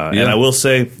it. And I will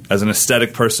say, as an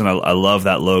aesthetic person, I love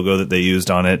that logo that they used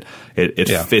on it. It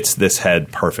fits this head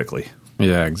perfectly.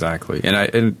 Yeah, exactly.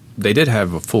 And they did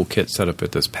have a full kit set up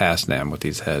at this past NAMM with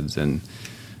these heads, and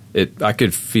I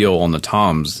could feel on the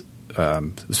toms,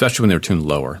 especially when they were tuned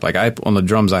lower. Like on the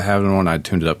drums I have it on, I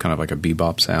tuned it up kind of like a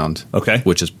bebop sound. Okay.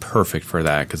 Which is perfect for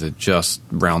that because it just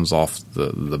rounds off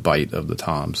the bite of the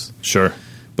toms. Sure.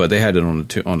 But they had it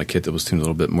on a kit that was tuned a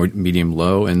little bit more medium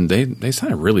low, and they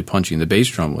sounded really punchy. And the bass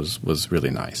drum was really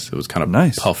nice. It was kind of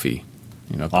nice, puffy.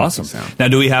 Awesome sound. Now,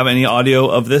 do we have any audio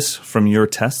of this from your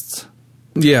tests?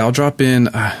 Yeah, I'll drop in,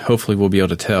 hopefully we'll be able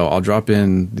to tell. I'll drop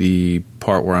in the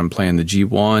part where I'm playing the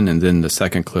G1, and then the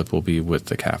second clip will be with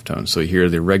the Calftone. So you hear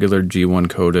the regular G1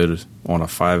 coded on a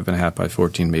 5.5 by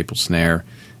 14 maple snare,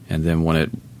 and then when it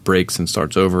breaks and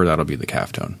starts over, that'll be the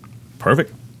Calftone.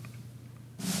 Perfect.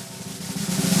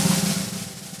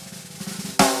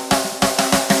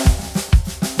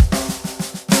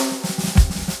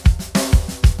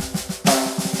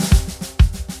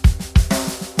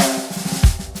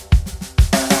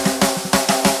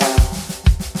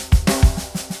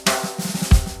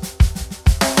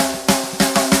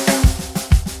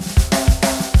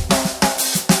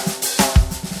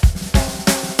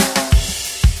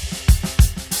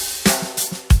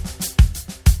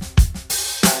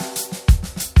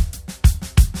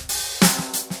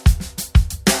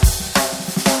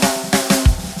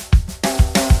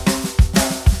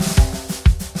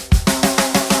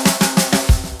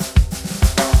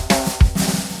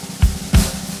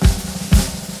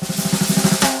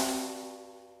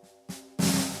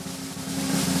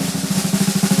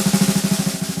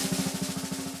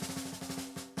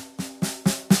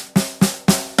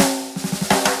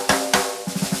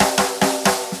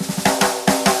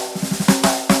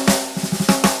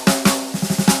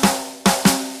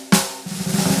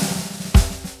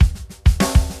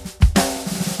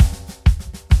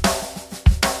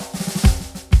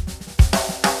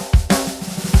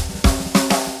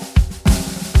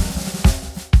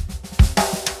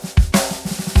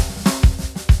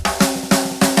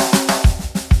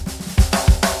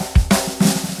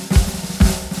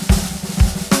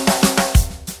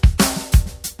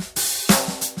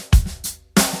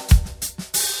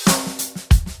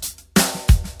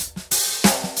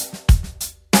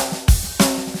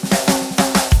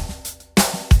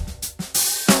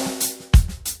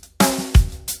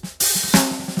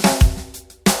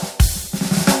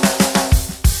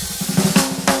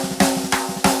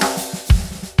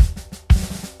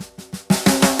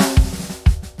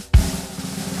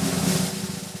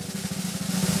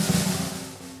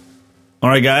 All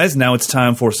right, guys, now it's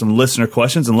time for some listener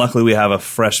questions, and luckily we have a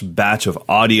fresh batch of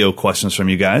audio questions from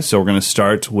you guys. So we're going to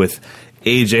start with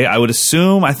AJ.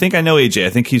 I think I know AJ. I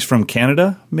think he's from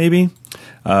Canada, maybe?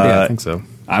 Yeah, I think so.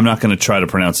 I'm not going to try to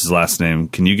pronounce his last name.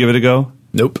 Can you give it a go?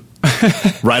 Nope.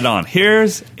 Right on.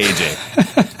 Here's AJ.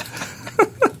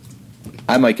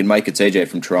 Hi, Mike and Mike. It's AJ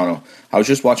from Toronto. I was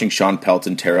just watching Sean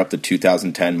Pelton tear up the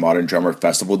 2010 Modern Drummer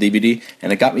Festival DVD,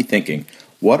 and it got me thinking,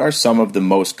 what are some of the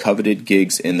most coveted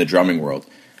gigs in the drumming world?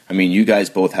 I mean, you guys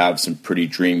both have some pretty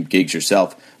dream gigs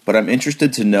yourself, but I'm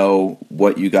interested to know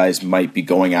what you guys might be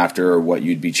going after or what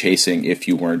you'd be chasing if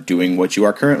you weren't doing what you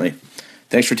are currently.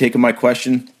 Thanks for taking my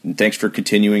question, and thanks for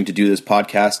continuing to do this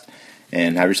podcast,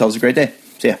 and have yourselves a great day.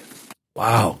 See ya.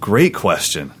 Wow, great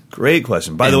question. Great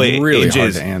question. By the way, really AJ's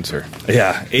hard to answer.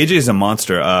 Yeah, AJ's a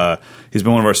monster. He's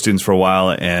been one of our students for a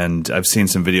while, and I've seen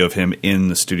some video of him in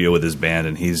the studio with his band,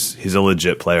 and he's a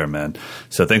legit player, man.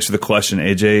 So thanks for the question,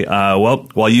 AJ. Well,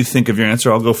 while you think of your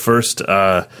answer, I'll go first.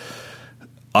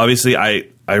 obviously I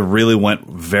really went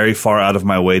very far out of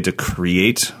my way to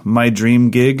create my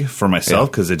dream gig for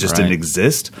myself because it just didn't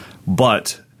exist.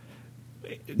 But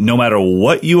no matter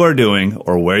what you are doing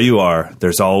or where you are,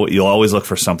 you'll always look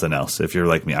for something else. If you're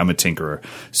like me, I'm a tinkerer.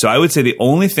 So I would say the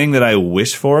only thing that I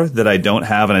wish for that I don't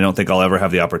have, and I don't think I'll ever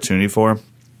have the opportunity for,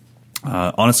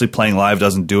 honestly, playing live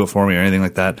doesn't do it for me or anything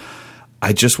like that.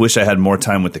 I just wish I had more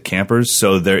time with the campers.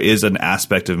 So there is an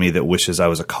aspect of me that wishes I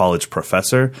was a college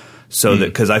professor. So that,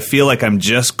 because I feel like I'm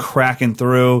just cracking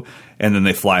through and then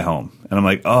they fly home. And I'm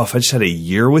like, oh, if I just had a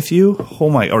year with you,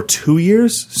 or 2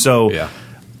 years. So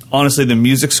honestly, the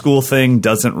music school thing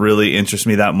doesn't really interest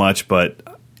me that much. But,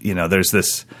 there's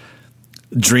this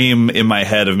dream in my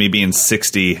head of me being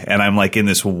 60 and I'm like in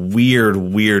this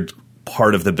weird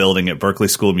part of the building at Berklee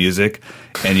School of Music,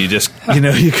 and you just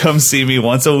you come see me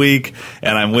once a week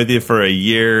and I'm with you for a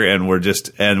year and we're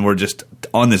just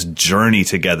on this journey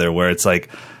together where it's like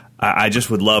I just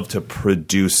would love to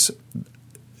produce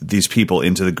these people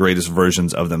into the greatest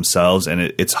versions of themselves. And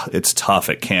it's tough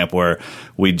at camp where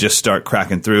we just start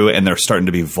cracking through and they're starting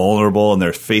to be vulnerable and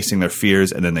they're facing their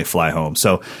fears and then they fly home.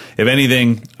 So if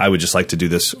anything, I would just like to do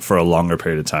this for a longer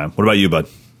period of time. What about you, bud?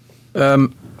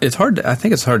 It's hard. I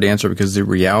think it's hard to answer because the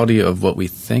reality of what we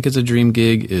think is a dream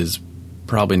gig is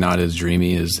probably not as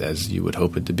dreamy as you would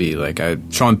hope it to be. Like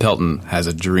Sean Pelton has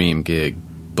a dream gig,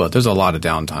 but there's a lot of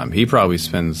downtime. He probably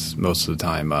spends most of the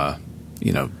time,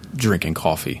 drinking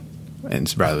coffee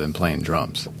rather than playing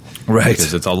drums. Right.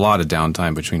 Because it's a lot of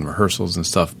downtime between rehearsals and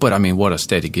stuff. But, I mean, what a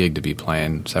steady gig to be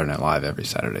playing Saturday Night Live every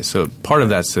Saturday. So part of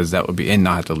that says that would be – and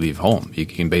not have to leave home. You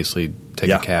can basically take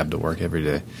a cab to work every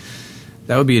day.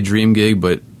 That would be a dream gig,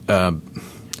 but and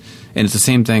it's the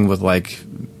same thing with, like,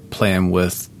 playing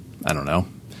with, I don't know,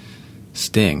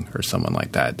 Sting or someone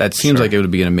like that. That seems like it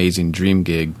would be an amazing dream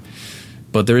gig.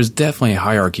 But there is definitely a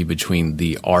hierarchy between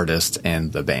the artist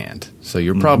and the band. So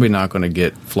you're probably not going to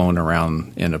get flown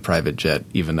around in a private jet,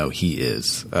 even though he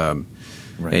is. And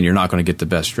you're not going to get the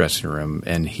best dressing room,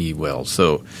 and he will.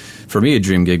 So for me, a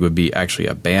dream gig would be actually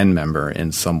a band member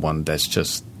and someone that's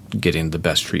just getting the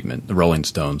best treatment. The Rolling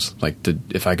Stones.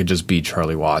 If I could just be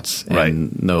Charlie Watts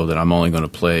and know that I'm only going to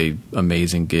play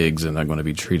amazing gigs and I'm going to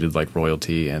be treated like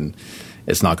royalty, and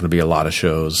it's not going to be a lot of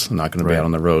shows. I'm not going to be out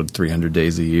on the road 300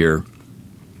 days a year.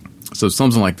 So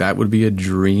something like that would be a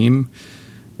dream.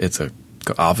 It's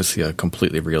obviously a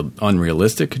completely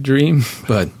unrealistic dream,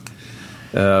 but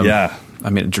I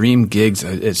mean, dream gigs.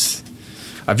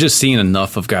 I've just seen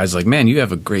enough of guys like, man, you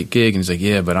have a great gig, and he's like,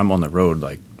 yeah, but I'm on the road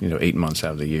 8 months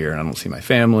out of the year, and I don't see my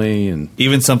family. And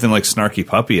even something like Snarky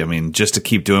Puppy. I mean, just to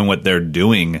keep doing what they're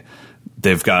doing,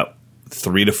 they've got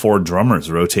 3 to 4 drummers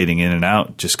rotating in and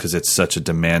out, just because it's such a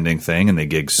demanding thing, and they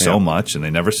gig so much, and they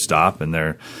never stop, and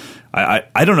they're.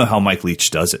 I don't know how Mike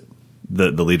Leach does it,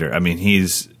 the leader. I mean, he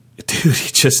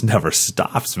just never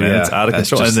stops, man. It's out of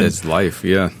control. That's just his life,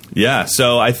 Yeah,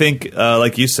 so I think,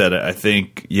 like you said, I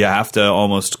think you have to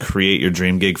almost create your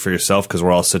dream gig for yourself because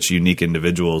we're all such unique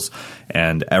individuals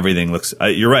and everything looks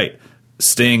you're right.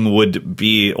 Sting would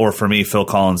be, or for me, Phil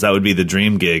Collins, that would be the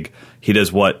dream gig. He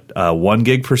does what, 1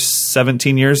 gig per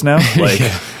 17 years now?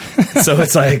 So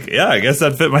it's like, I guess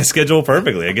that fit my schedule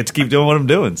perfectly. I get to keep doing what I'm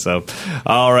doing. So,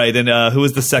 all right. And who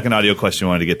was the second audio question you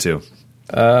wanted to get to?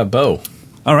 Bo.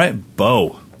 All right,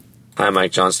 Bo. Hi,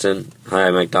 Mike Johnston.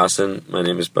 Hi, Mike Dawson. My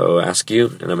name is Bo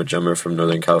Askew, and I'm a drummer from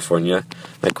Northern California.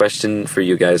 My question for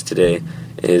you guys today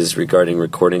is regarding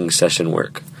recording session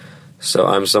work. So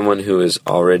I'm someone who has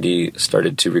already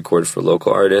started to record for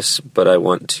local artists, but I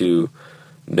want to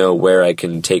know where I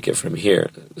can take it from here.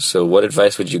 So what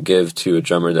advice would you give to a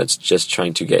drummer that's just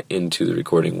trying to get into the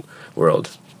recording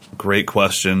world? Great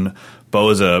question. Bo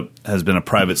has been a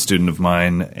private student of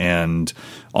mine, and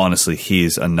honestly,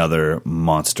 he's another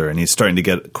monster, and he's starting to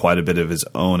get quite a bit of his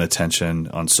own attention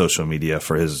on social media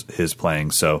for his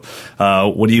playing. So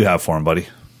what do you have for him, buddy?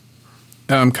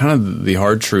 Kind of the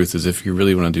hard truth is if you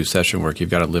really want to do session work, you've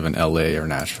got to live in L.A. or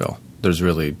Nashville.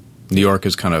 New York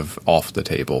is kind of off the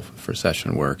table for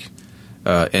session work.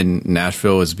 And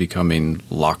Nashville is becoming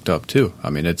locked up too. I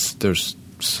mean, there's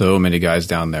so many guys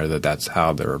down there that's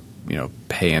how they're,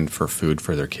 paying for food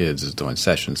for their kids is doing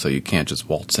sessions. So you can't just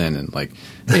waltz in and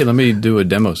hey, let me do a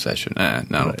demo session. No, I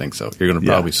don't think so. You're going to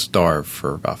probably starve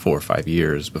for about 4 or 5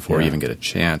 years before you even get a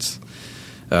chance.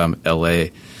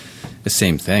 L.A., the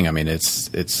same thing. I mean,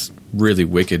 it's really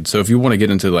wicked. So if you want to get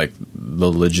into the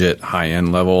legit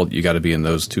high-end level, you got to be in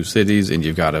those 2 cities, and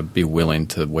you've got to be willing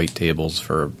to wait tables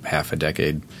for half a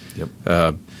decade.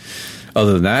 Yep.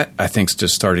 Other than that, I think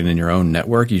just starting in your own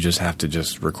network, you just have to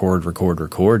just record.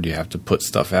 You have to put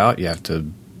stuff out. You have to,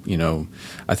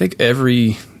 I think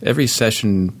every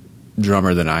session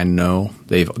drummer that I know,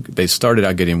 they started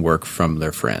out getting work from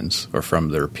their friends or from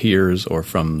their peers or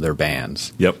from their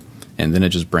bands. Yep. And then it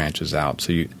just branches out.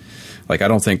 So I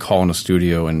don't think calling a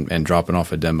studio and dropping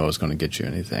off a demo is going to get you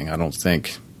anything. I don't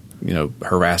think,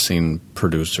 harassing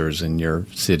producers in your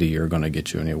city are going to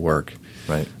get you any work.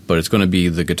 Right. But it's going to be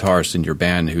the guitarist in your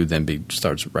band who then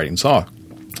starts writing songs.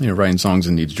 Writing songs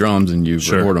and needs drums, and you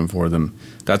record them for them.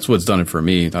 That's what's done it for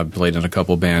me. I've played in a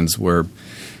couple bands where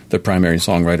the primary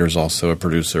songwriter is also a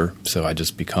producer, so I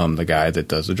just become the guy that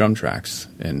does the drum tracks,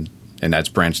 and that's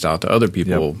branched out to other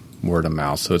people, word of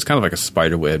mouth. So it's kind of like a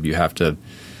spider web. You have to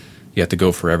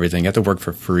go for everything. You have to work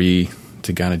for free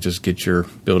to kind of just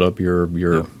build up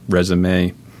your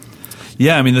resume.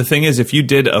 Yeah, I mean, the thing is, if you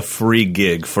did a free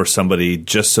gig for somebody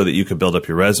just so that you could build up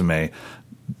your resume,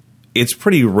 it's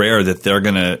pretty rare that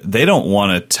they don't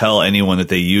want to tell anyone that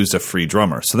they used a free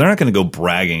drummer. So they're not going to go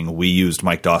bragging, we used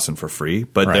Mike Dawson for free,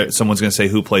 but someone's going to say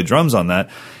who played drums on that.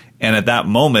 And at that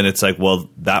moment, it's like, well,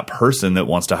 that person that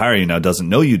wants to hire you now doesn't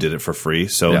know you did it for free.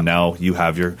 So now you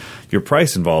have your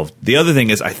price involved. The other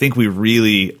thing is, I think we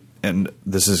really, and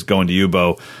this is going to you,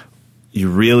 Bo, you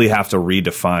really have to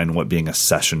redefine what being a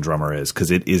session drummer is,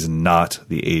 because it is not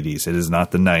the 80s. It is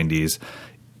not the 90s.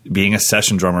 Being a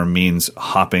session drummer means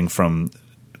hopping from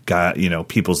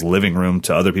people's living room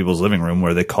to other people's living room,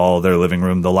 where they call their living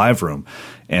room the live room,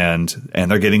 and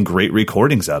they're getting great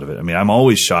recordings out of it. I mean, I'm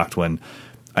always shocked when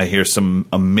I hear some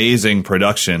amazing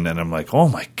production and I'm like, oh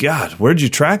my God, where'd you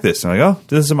track this? And I'm like, oh,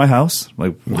 this is at my house. I'm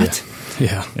like, what?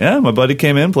 Yeah, my buddy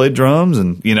came in, played drums,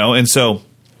 and and so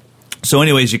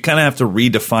anyways, you kind of have to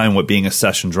redefine what being a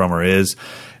session drummer is,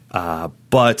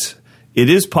 but it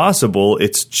is possible.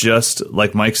 It's just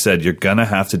like Mike said, you're going to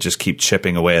have to just keep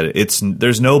chipping away at it.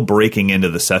 There's no breaking into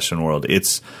the session world.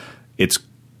 It's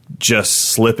just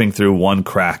slipping through one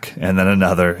crack and then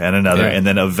another and another. And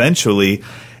then eventually,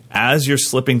 as you're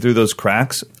slipping through those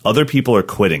cracks, other people are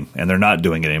quitting and they're not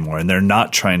doing it anymore, and they're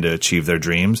not trying to achieve their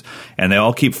dreams, and they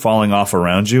all keep falling off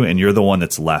around you, and you're the one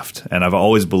that's left. And I've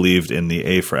always believed in the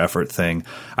A for effort thing.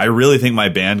 I really think my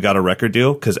band got a record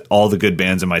deal because all the good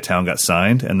bands in my town got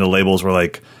signed, and the labels were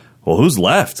like, well, who's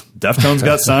left? Deftones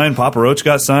got signed, Papa Roach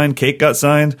got signed, Cake got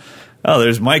signed. Oh,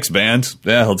 there's Mike's band.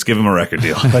 Yeah, let's give him a record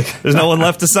deal. Like, there's no one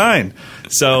left to sign.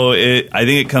 So I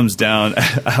think it comes down.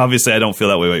 Obviously, I don't feel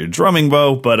that way about your drumming,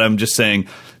 Bo, but I'm just saying,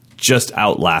 just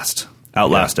outlast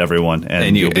everyone,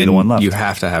 and you'll be the one left. You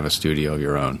have to have a studio of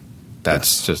your own.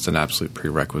 That's just an absolute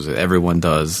prerequisite. Everyone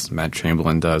does. Matt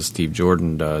Chamberlain does. Steve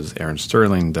Jordan does. Aaron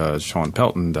Sterling does. Sean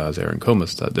Pelton does. Aaron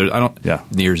Comas does.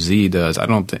 Near Z does. I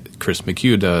don't think Chris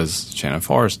McHugh does. Shannon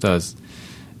Forrest does.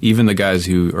 Even the guys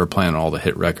who are playing all the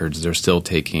hit records, they're still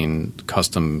taking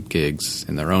custom gigs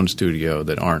in their own studio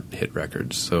that aren't hit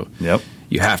records. So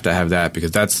you have to have that,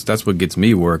 because that's what gets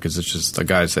me work. Is it's just a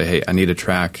guy say, hey, I need a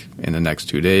track in the next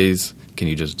 2 days. Can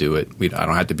you just do it? I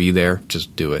don't have to be there.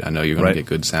 Just do it. I know you're going to get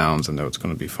good sounds. I know it's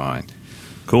going to be fine.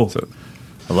 Cool. So,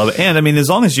 I love it. And I mean, as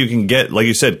long as you can get, like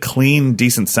you said, clean,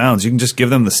 decent sounds, you can just give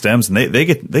them the stems, and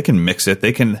they can mix it.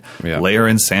 They can layer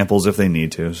in samples if they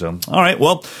need to. So, all right.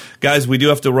 Well, guys, we do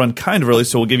have to run kind of early,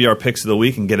 so we'll give you our picks of the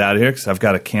week and get out of here because I've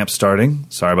got a camp starting.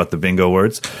 Sorry about the bingo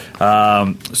words.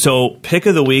 So, pick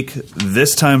of the week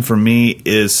this time for me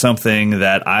is something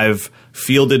that I've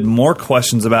fielded more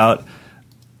questions about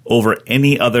over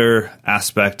any other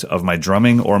aspect of my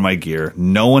drumming or my gear.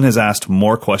 No one has asked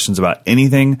more questions about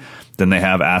anything than they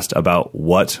have asked about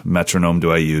what metronome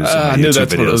do I use in my I knew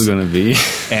that's videos. What it was going to be.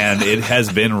 And it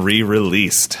has been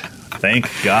re-released. Thank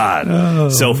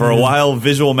God. So for a while,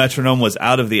 Visual Metronome was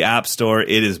out of the App Store.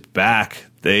 It is back.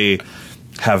 They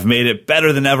have made it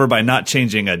better than ever by not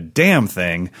changing a damn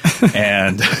thing,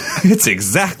 and it's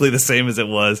exactly the same as it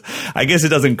was. I guess it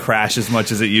doesn't crash as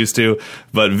much as it used to,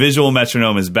 but Visual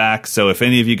Metronome is back. So if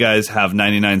any of you guys have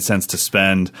 99 cents to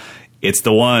spend, it's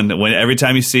the one. When every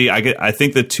time you see, I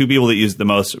think the two people that use it the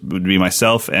most would be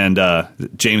myself and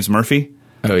James Murphy.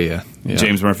 Oh yeah.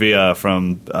 James Murphy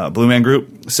from Blue Man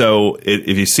Group. So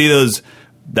if you see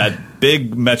that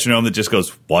big metronome that just goes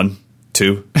 1,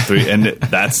 2, 3, and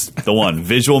that's the one.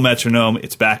 Visual Metronome.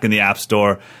 It's back in the App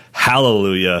Store.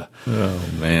 Hallelujah. Oh,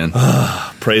 man.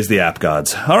 Praise the app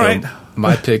gods. All right.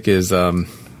 My pick is, I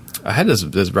had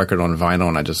this record on vinyl,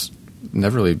 and I just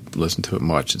never really listened to it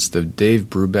much. It's the Dave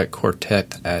Brubeck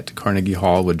Quartet at Carnegie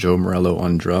Hall with Joe Morello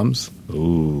on drums.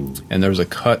 Ooh. And there's a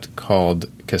cut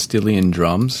called Castilian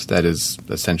Drums that is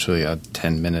essentially a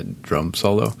 10-minute drum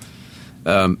solo.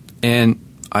 And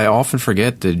I often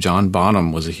forget that John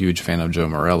Bonham was a huge fan of Joe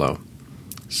Morello.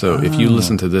 So if you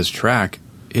listen to this track,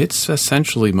 it's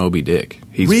essentially Moby Dick.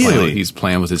 He's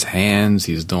playing with his hands.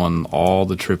 He's doing all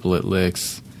the triplet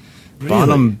licks.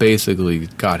 Bonham basically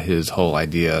got his whole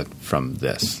idea from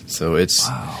this. So it's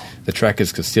the track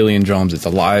is Castilian drums. It's a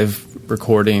live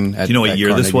recording. Do you know what year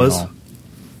Carnegie this was?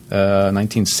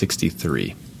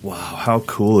 1963. Wow, how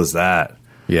cool is that?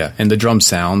 Yeah, and the drum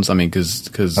sounds. I mean,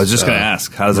 because I was just going to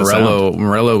ask, how does it sound?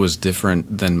 Morello was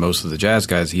different than most of the jazz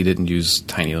guys. He didn't use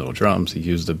tiny little drums. He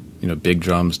used the big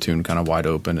drums tuned kind of wide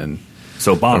open and.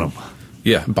 So Bonham.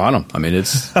 Yeah, Bonham. I mean,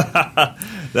 it's that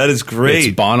is great.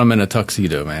 It's Bonham in a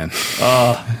tuxedo, man.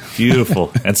 Oh,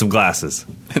 beautiful, and some glasses.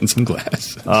 And some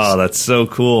glasses. Oh, that's so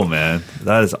cool, man.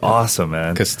 That is awesome,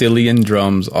 man. Castilian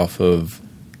drums off of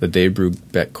the Dave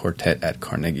Brubeck Quartet at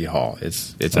Carnegie Hall.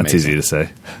 It's That's amazing. easy to say.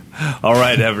 All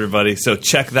right, everybody. So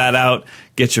check that out.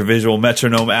 Get your visual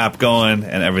metronome app going,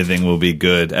 and everything will be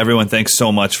good. Everyone, thanks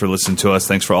so much for listening to us.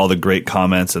 Thanks for all the great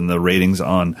comments and the ratings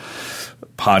on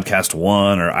Podcast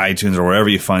One or iTunes or wherever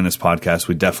you find this podcast.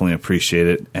 We definitely appreciate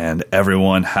it. And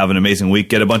everyone, have an amazing week.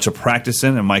 Get a bunch of practice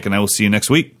in, and Mike and I will see you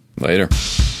next week. Later.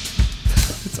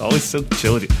 It's always so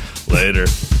chill. Later.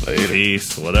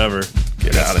 Peace. Whatever.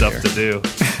 Get out of here. Stuff to do.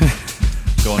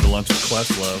 Going to lunch with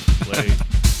Questlove.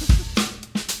 Late.